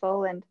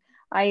grateful. And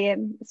I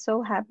am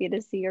so happy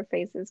to see your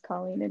faces,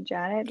 Colleen and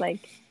Janet.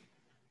 Like,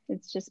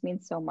 it just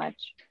means so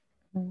much.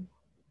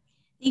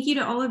 Thank you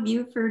to all of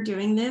you for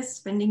doing this,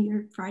 spending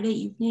your Friday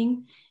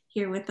evening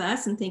here with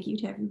us, and thank you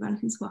to everyone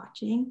who's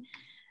watching.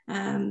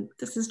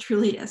 This is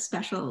truly a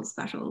special,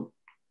 special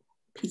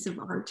piece of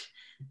art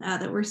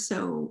that we're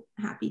so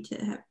happy to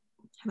have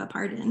a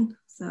part in.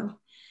 So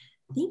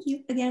thank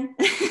you again.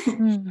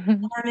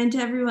 And to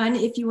everyone,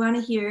 if you want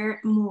to hear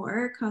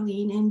more,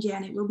 Colleen and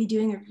Janet will be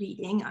doing a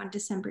reading on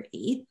December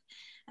 8th,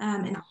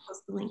 and I'll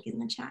post the link in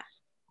the chat.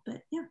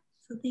 But yeah.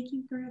 So thank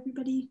you for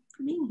everybody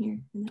for being here,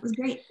 and that was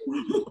great.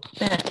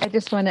 I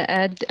just want to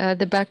add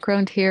the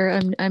background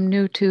here. I'm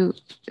new to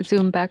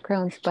Zoom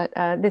backgrounds, but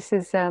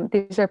these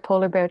are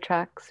polar bear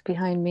tracks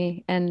behind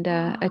me, and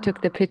I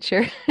took the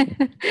picture.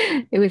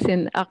 It was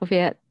in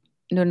Arviat,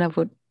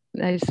 Nunavut.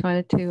 I just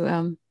wanted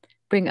to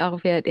bring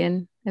Arviat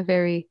in, a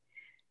very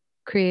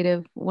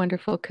creative,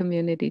 wonderful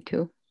community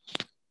too.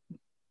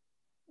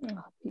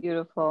 Oh,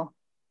 beautiful.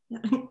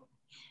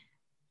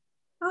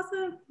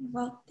 Awesome.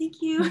 Well,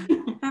 thank you.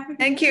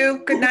 Thank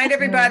you. Good night,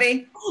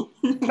 everybody.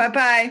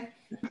 Bye-bye.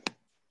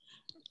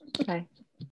 Bye.